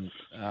option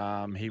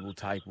he will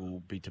take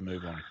will be to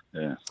move on.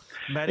 Yeah,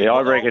 Matty,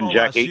 I reckon,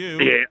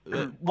 Jackie.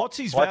 What's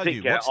his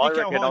value? What's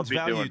Nicho Hines'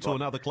 value to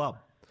another club?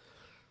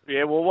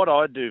 Yeah, well, what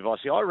I'd do,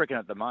 Vossy, I reckon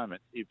at the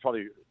moment, you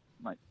probably,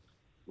 mate,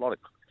 a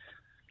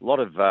lot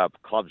of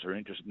clubs are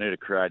interested in a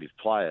creative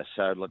player.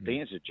 So, look, the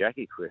answer to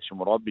Jackie's question,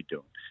 what I'd be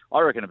doing,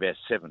 I reckon about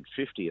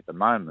 $750 at the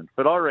moment.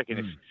 But I reckon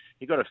if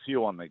you've got a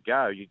few on the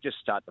go, you just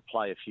start to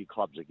play a few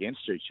clubs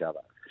against each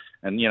other.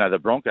 And, you know, the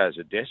Broncos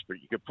are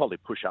desperate. You could probably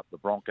push up the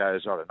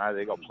Broncos. I don't know.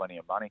 They've got plenty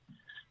of money.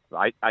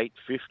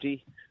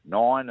 $850,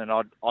 $9, and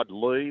I'd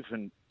leave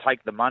and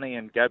take the money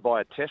and go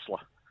buy a Tesla.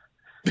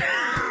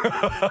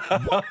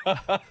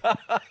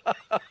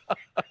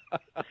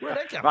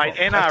 Mate,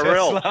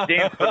 NRL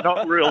stands for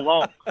not real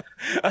long.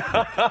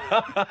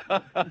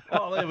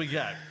 Oh, there we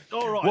go.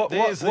 All right,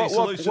 there's the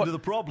solution to the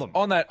problem.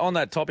 On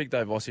that topic,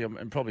 though, Vossy,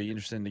 I'm probably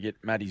interested to get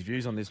Matty's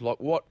views on this. Like,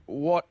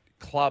 what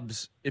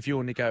clubs, if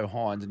you're Nicho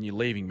Hines and you're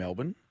leaving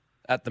Melbourne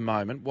at the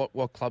moment,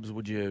 what clubs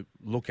would you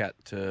look at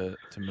to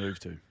move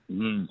to?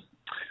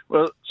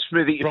 Well,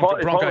 Smithy,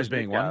 Broncos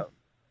being one.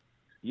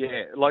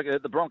 Yeah, like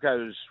the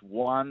Broncos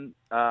one.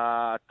 Just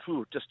off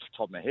the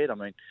top of my head, I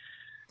mean,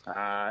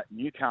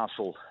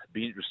 Newcastle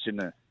be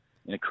interested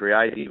in a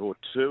creative or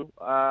two.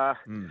 I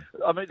mean,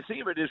 the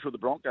thing about it is with the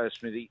Broncos,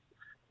 Smithy,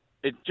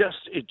 it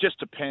just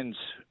depends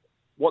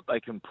what they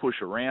can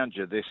push around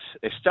you.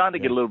 They're starting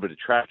to get a little bit of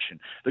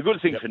traction. The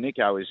good thing for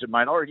Nicho is,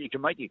 mate, you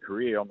can make your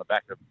career on the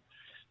back of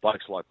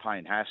blokes like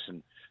Payne Haas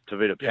and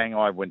Tavita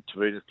Pangai when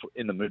Tavita's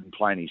in the mood and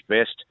playing his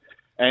best.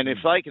 And if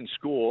they can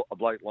score a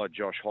bloke like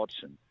Josh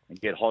Hodgson and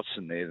get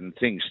Hodgson there, then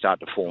things start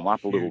to form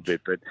up a little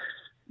bit. But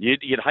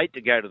you'd hate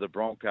to go to the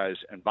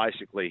Broncos and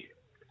basically,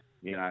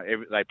 you know,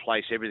 they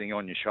place everything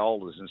on your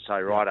shoulders and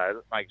say, righto,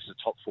 that makes the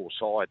top 4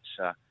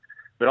 sides.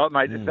 But,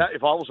 mate,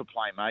 if I was a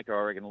playmaker,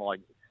 I reckon, like,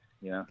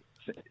 you know,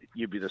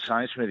 you'd be the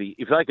same, Smithy.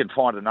 If they can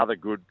find another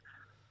good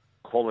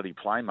quality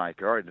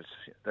playmaker,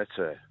 that's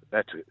a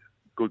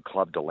good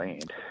club to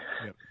land.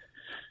 Yep.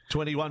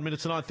 21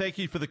 minutes tonight. Thank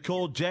you for the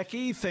call,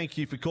 Jackie. Thank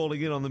you for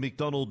calling in on the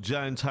McDonald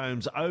Jones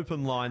Homes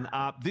open line.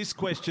 This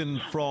question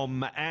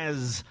from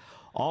Az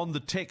on the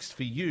text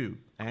for you,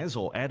 Az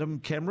or Adam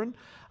Cameron.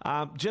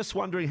 Just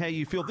wondering how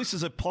you feel. This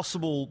is a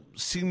possible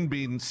sin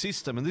bin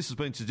system, and this has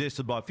been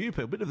suggested by a few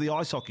people, a bit of the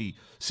ice hockey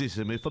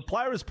system. If a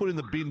player is put in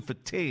the bin for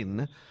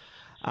 10,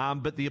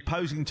 but the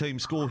opposing team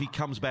score, he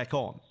comes back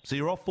on. So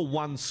you're off for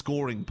one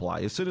scoring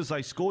play. As soon as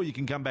they score, you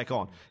can come back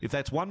on. If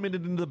that's 1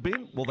 minute into the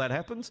bin, well, that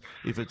happens.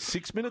 If it's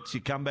 6 minutes, you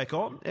come back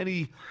on.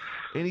 Any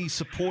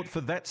support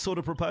for that sort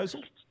of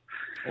proposal?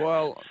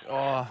 Well,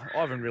 I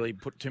haven't really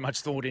put too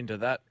much thought into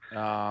that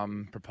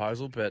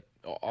proposal, but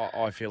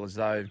I feel as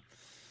though,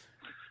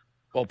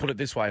 well, put it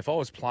this way, if I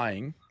was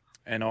playing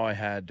and I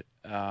had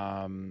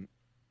a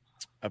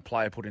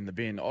player put in the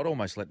bin, I'd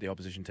almost let the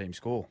opposition team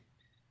score.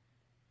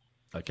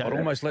 Okay. I'd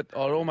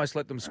almost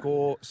let them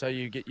score, so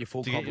you get your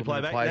full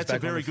complement of players. That's a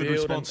very good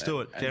response to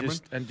it, Cameron.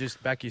 And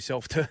just back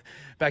yourself to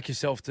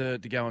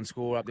go and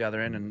score up the other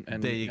end,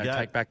 and there you go.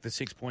 Take back the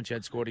 6 points you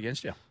had scored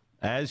against you.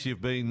 As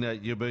you've been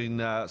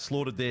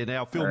slaughtered there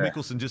now. Phil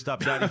Mickelson just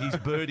updated. He's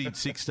birdied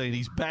 16.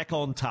 He's back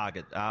on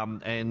target.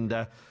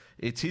 And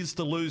it's his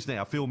to lose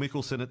now. Phil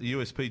Mickelson at the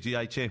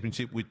USPGA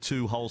Championship with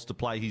 2 holes to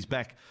play. He's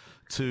back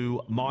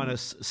to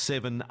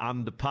 -7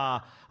 under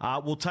par.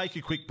 We'll take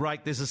a quick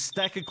break. There's a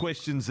stack of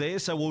questions there,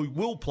 so we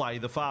will play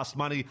the fast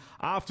money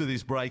after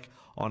this break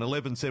on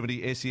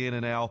 1170 SEN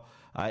and our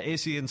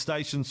SEN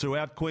stations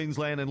throughout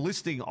Queensland and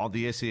listing on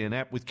the SEN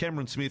app with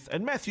Cameron Smith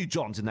and Matthew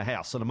Johns in the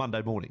house on a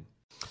Monday morning.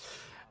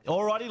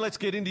 All righty, let's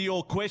get into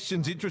your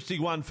questions.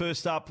 Interesting one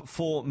first up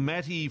for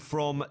Matty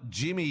from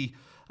Jimmy.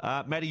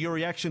 Matty, your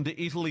reaction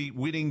to Italy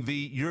winning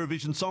the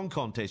Eurovision Song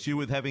Contest? You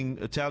with having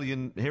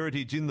Italian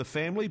heritage in the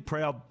family,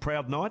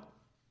 proud night?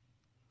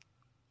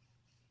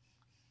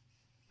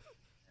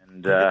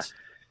 And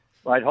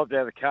mate, hopped out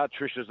of the car.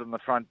 Trish was on the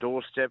front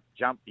doorstep,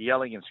 jumped,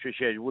 yelling, and Trish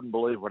said, "You wouldn't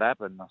believe what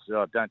happened." I said,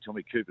 "Oh, don't tell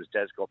me Cooper's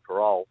dad's got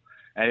parole."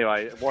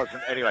 Anyway, it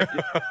wasn't. Anyway,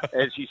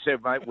 as you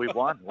said, mate, we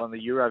won the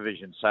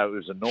Eurovision, so it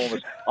was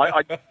enormous.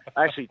 I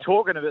actually,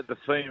 talking about the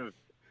theme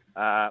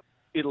of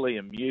Italy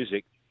and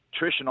music,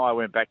 Trish and I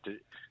went back to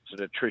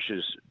sort of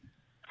Trish's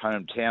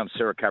hometown,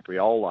 Serra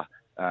Capriola.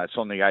 It's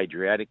on the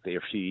Adriatic there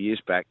a few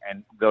years back,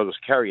 and there was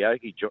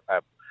karaoke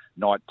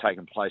night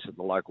taking place at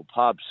the local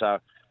pub. So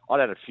I'd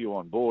had a few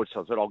on board,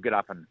 so I thought I'll get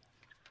up and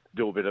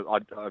do a bit of.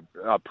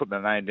 I put my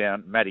name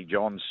down, Matty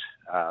Johns,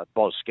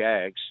 Boz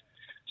Skaggs.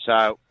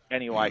 So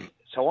anyway.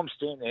 So I'm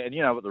standing there, and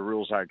you know what the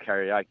rules are in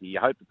karaoke. You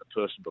hope that the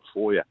person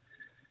before you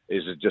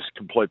is just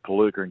complete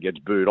palooka and gets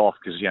booed off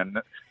because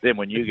then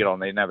when you get on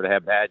there, no matter how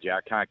bad you are,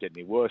 it can't get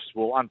any worse.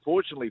 Well,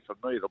 unfortunately for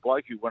me, the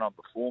bloke who went on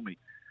before me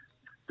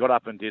got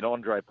up and did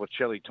Andre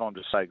Bocelli Time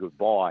to Say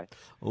Goodbye.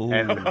 Ooh.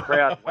 And the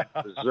crowd went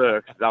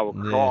berserk. They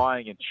were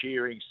crying and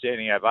cheering,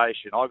 standing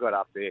ovation. I got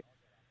up there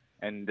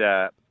and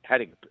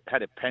had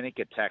a panic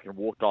attack and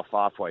walked off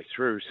halfway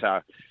through.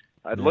 So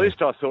at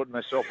least I thought to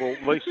myself, well,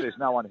 at least there's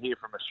no one here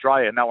from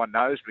Australia. No one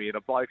knows me. And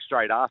a bloke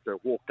straight after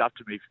walked up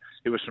to me.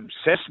 He was from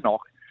Cessnock.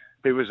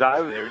 He was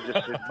over there and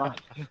just said,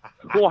 "Mate,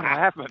 what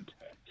happened?"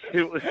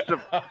 It was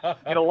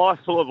in a life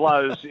full of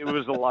lows. It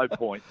was a low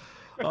point.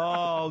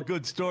 Oh,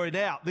 good story.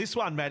 Now, this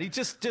one, Matty,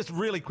 just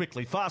really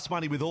quickly, fast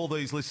money with all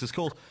these listeners'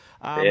 calls.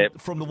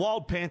 From the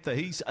Wild Panther,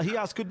 he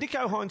asked, could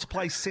Nico Hines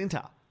play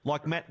centre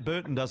like Matt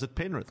Burton does at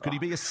Penrith? Could he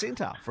be a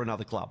centre for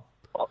another club?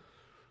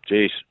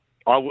 Geez,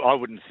 I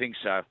wouldn't think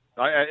so.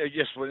 I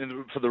just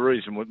for the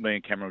reason what me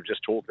and Cameron were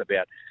just talking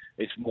about,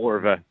 it's more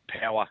of a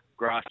power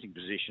grafting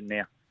position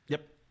now.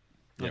 Yep.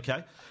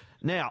 Okay.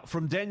 Now,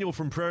 from Daniel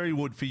from Prairie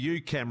Wood for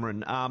you,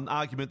 Cameron,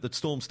 argument that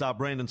Storm star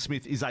Brandon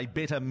Smith is a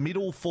better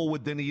middle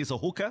forward than he is a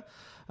hooker,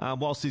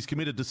 whilst he's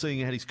committed to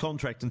seeing out his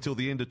contract until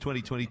the end of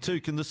 2022.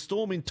 Can the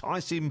Storm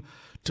entice him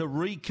to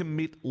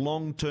recommit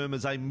long-term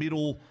as a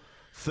middle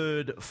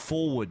third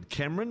forward?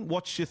 Cameron,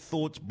 what's your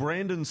thoughts?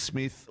 Brandon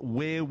Smith,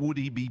 where would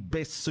he be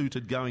best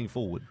suited going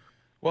forward?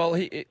 Well,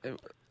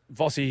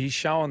 Vossy, he's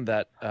shown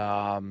that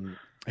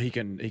he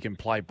can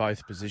play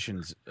both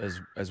positions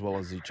as well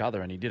as each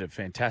other, and he did a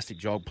fantastic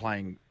job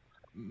playing,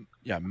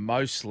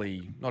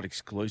 mostly, not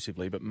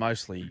exclusively, but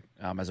mostly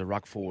as a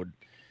ruck forward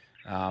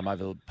over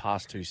the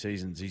past 2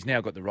 seasons. He's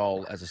now got the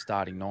role as a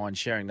starting 9,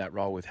 sharing that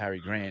role with Harry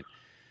Grant.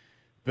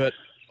 But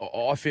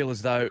I feel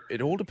as though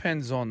it all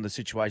depends on the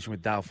situation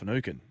with Dale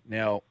Finucane.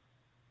 Now,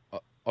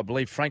 I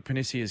believe Frank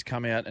Panisi has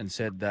come out and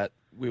said that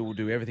we will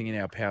do everything in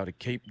our power to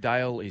keep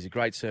Dale. He's a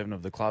great servant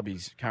of the club.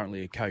 He's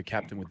currently a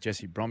co-captain with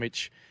Jesse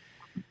Bromwich.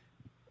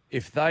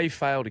 If they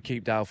fail to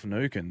keep Dale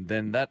Finucane,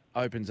 then that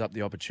opens up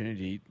the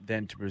opportunity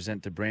then to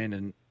present to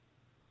Brandon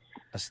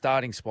a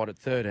starting spot at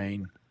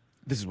 13.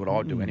 This is what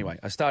I'd do anyway.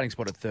 A starting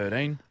spot at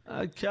 13.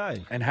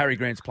 Okay. And Harry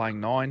Grant's playing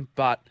 9.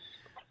 But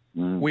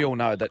we all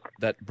know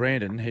that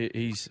Brandon,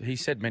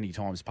 he's said many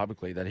times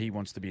publicly that he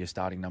wants to be a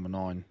starting number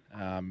 9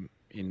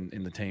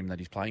 in the team that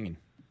he's playing in.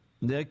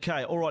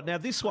 Okay. All right. Now,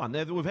 this one.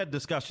 Now, we've had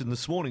discussion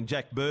this morning.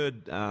 Jack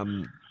Bird...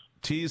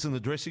 tears in the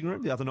dressing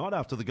room the other night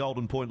after the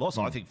Golden Point loss.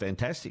 I think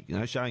fantastic,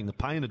 showing the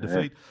pain of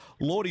defeat.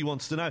 Lordy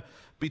wants to know,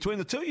 between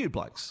the two of you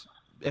blokes,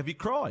 have you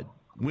cried,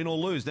 win or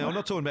lose? Now, I'm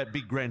not talking about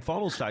big grand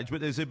final stage,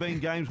 but has there been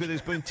games where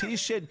there's been tears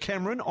shed?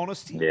 Cameron,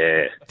 honesty?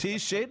 Yeah.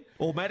 Tears shed?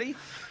 Or Matty?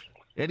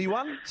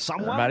 Anyone?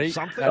 Someone? Matty,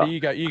 something? Matty,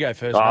 you go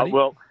first, Matty.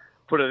 Well,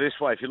 put it this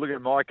way, if you look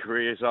at my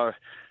career, I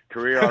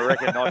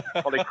reckon I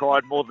probably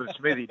cried more than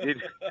Smithy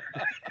did.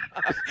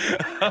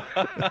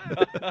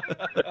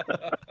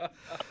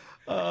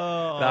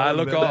 No,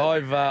 look,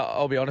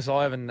 I'll be honest.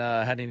 I haven't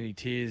had any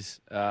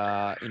tears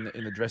in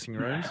the dressing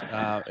rooms.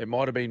 It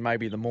might have been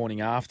maybe the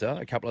morning after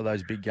a couple of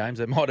those big games.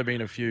 There might have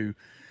been a few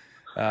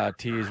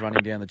tears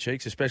running down the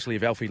cheeks, especially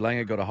if Alfie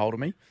Langer got a hold of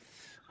me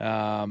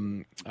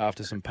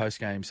after some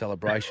post-game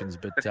celebrations.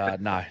 But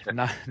no,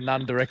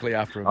 none directly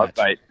after a match.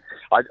 Mate,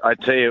 I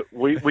tell you,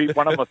 we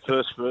one of my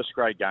first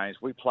grade games,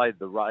 we played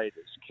the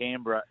Raiders,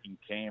 Canberra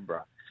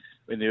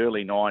in the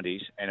early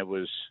 90s, and it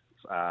was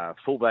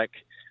fullback.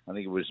 I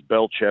think it was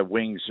Belcher,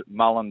 wings,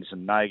 Mullins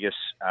and Nagus.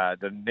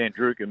 Then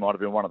Drukin might have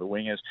been one of the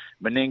wingers.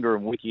 Meninga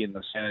and Wiki in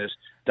the centres.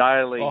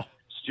 Daly,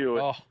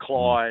 Stewart,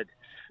 Clyde.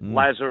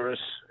 Lazarus,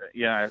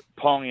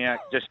 Pongiak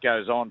just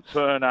goes on,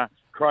 Ferner,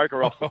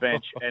 Croker off the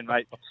bench, and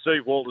mate,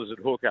 Steve Walters at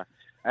hooker.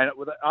 And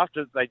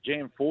after they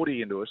jammed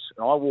 40 into us,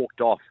 and I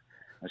walked off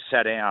and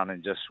sat down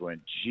and just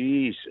went,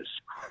 Jesus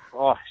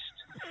Christ.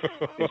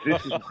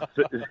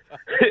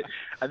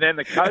 And then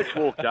the coach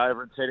walked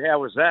over and said, how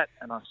was that?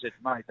 And I said,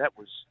 mate, that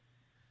was,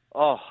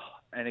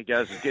 and he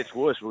goes, it gets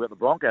worse. We've got the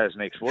Broncos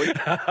next week.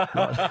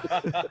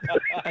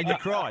 And you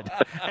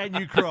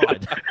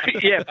cried.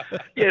 Yeah,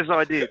 yes,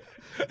 I did.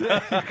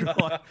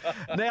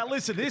 Now,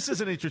 listen, this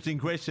is an interesting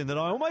question that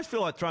I almost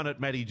feel like throwing at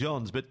Matty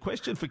Johns, but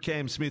question for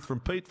Cam Smith from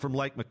Pete from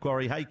Lake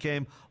Macquarie. Hey,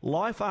 Cam,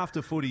 life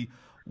after footy,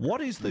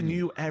 what is the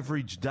new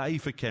average day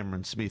for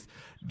Cameron Smith?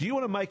 Do you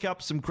want to make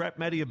up some crap,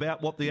 Matty,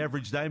 about what the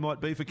average day might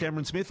be for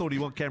Cameron Smith, or do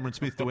you want Cameron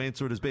Smith to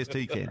answer it as best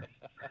he can?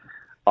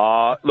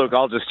 Look,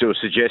 I'll just do a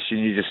suggestion.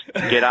 You just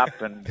get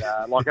up and,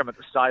 like I'm at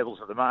the stables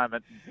at the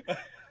moment,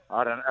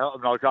 I don't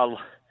know.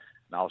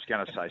 I was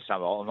going to say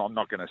something. I'm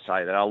not going to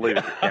say that. I'll leave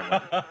it to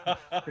Cameron.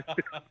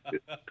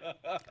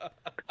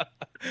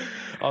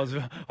 I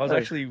was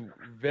actually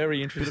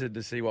very interested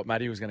to see what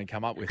Matty was going to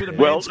come up with. Put it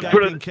this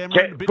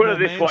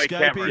way,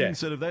 Cameron.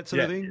 Sort of that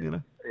sort of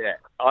thing, Yeah,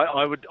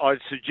 I'd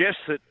suggest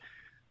that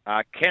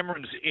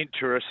Cameron's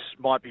interests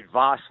might be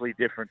vastly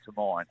different to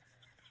mine.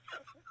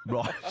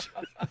 Right.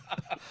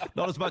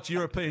 Not as much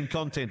European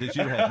content as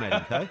you have,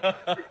 Matty, hey?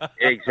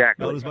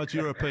 Exactly. Not as much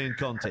European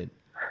content.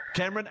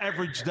 Cameron,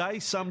 average day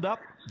summed up,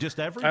 just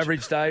average?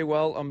 Average day,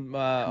 well,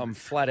 I'm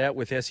flat out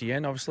with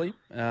SEN, obviously,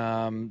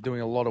 doing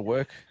a lot of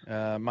work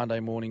Monday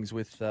mornings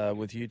with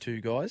you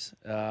two guys.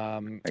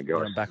 I'm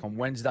back on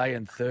Wednesday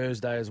and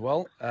Thursday as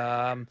well.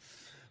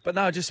 But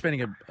no, just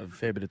spending a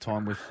fair bit of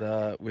time with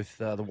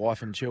the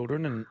wife and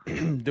children,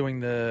 and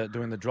doing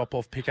the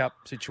drop-off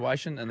pickup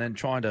situation, and then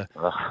trying to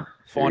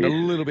find a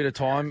little bit of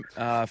time,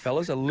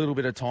 fellas, a little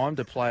bit of time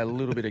to play a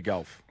little bit of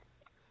golf.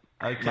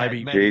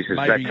 Okay, maybe. It's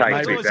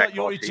almost like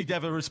you're itching to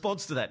have a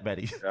response to that,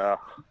 Matty. Oh,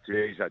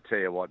 geez, I tell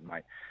you what,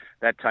 mate,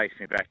 that takes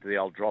me back to the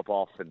old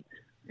drop-off and,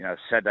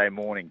 Saturday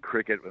morning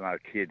cricket with our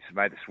kids.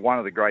 Mate, it's one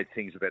of the great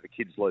things about the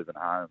kids leaving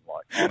home.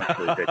 Like,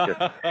 honestly,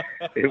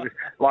 it was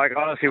like,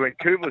 honestly, when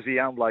Coop was a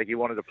young bloke, he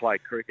wanted to play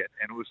cricket,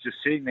 and it was just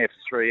sitting there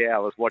for 3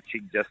 hours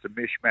watching just a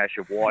mishmash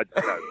of wide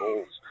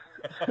balls.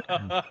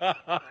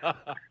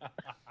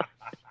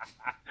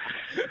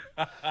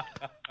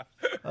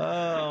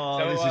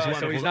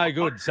 So he's no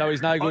good. So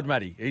he's no good,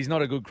 Matty. He's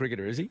not a good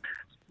cricketer, is he?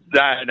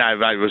 No,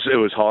 mate. It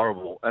was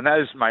horrible. And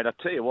those, mate, I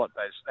tell you what,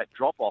 that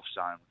drop-off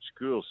zone at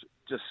schools,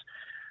 just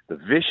the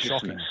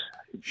viciousness,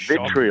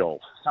 vitriol.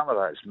 Some of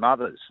those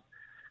mothers,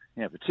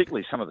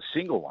 particularly some of the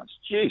single ones.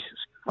 Jesus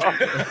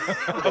Christ,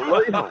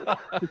 unbelievable.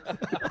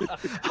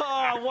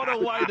 Oh, what a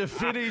way to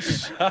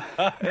finish!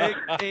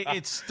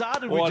 It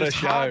started with just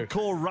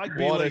hardcore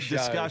rugby league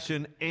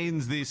discussion.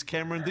 Ends this,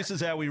 Cameron. This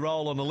is how we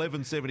roll on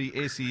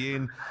 1170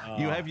 SEN.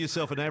 You have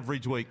yourself an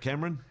average week,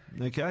 Cameron.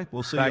 Okay,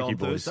 we'll see you on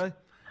Thursday.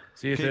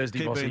 See you Thursday,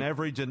 Keep Vossy. being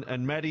average,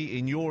 and Matty,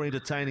 in your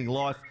entertaining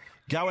life,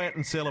 go out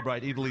and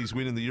celebrate Italy's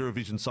win in the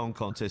Eurovision Song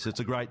Contest. It's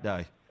a great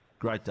day.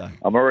 Great day.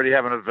 I'm already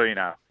having a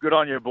vino. Good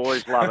on you,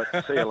 boys. Love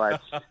it. See you,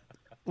 lads.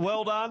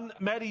 Well done.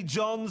 Matty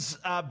Johns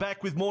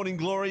back with Morning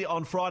Glory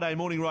on Friday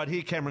morning right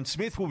here. Cameron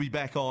Smith will be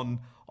back on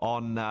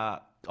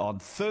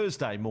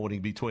Thursday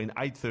morning between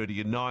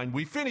 8:30 and 9.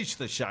 We finished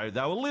the show,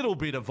 though, a little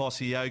bit of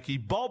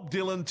Vossy. Bob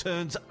Dylan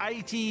turns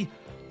 80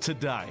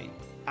 today.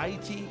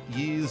 80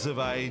 years of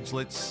age.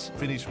 Let's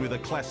finish with a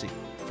classic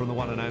from the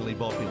one and only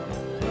Bob Dylan.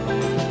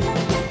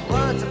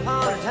 Once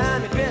upon a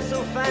time you dressed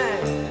so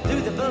fine,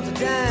 threw the bumps of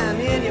dime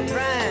in your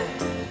prime.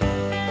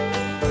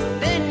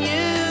 Then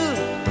you,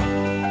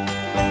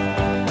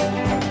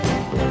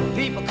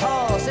 people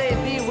call, say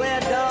beware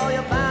doll,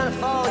 you're bound to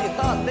fall, you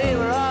thought they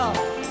were all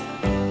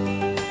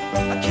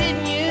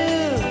kidding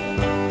you.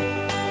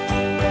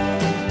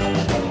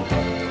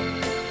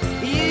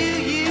 You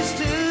used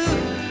to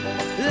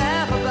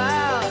laugh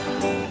about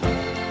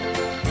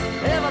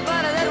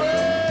everybody that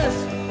was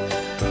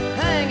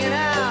hanging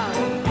out.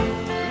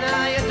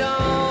 Now you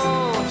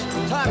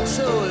don't talk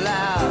so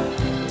loud.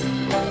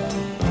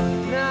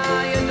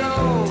 Now you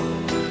don't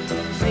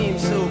seem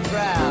so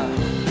proud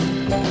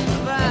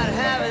about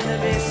having to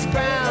be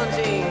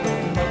scrounging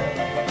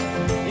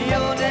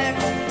your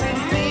next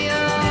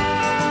meal.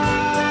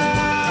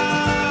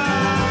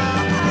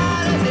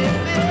 How does it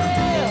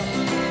feel?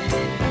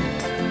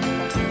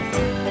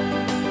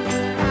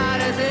 How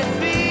does it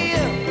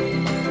feel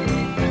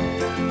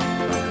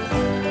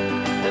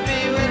to be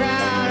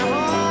without a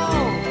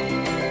home?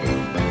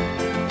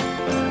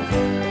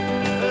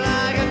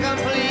 Like a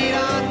complete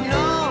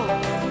unknown,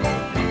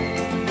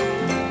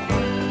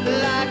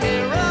 like a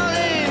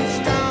rolling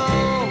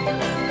stone.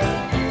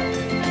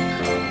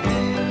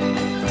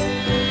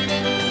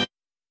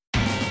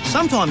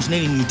 Sometimes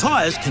needing new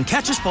tyres can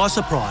catch us by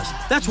surprise.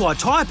 That's why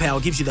Tyre Power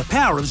gives you the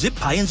power of Zip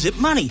Pay and Zip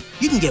Money.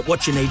 You can get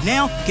what you need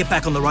now, get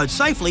back on the road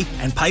safely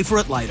and pay for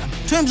it later.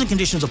 Terms and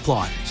conditions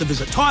apply. So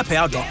visit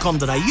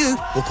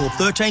tyrepower.com.au or call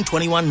 13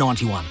 21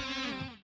 91.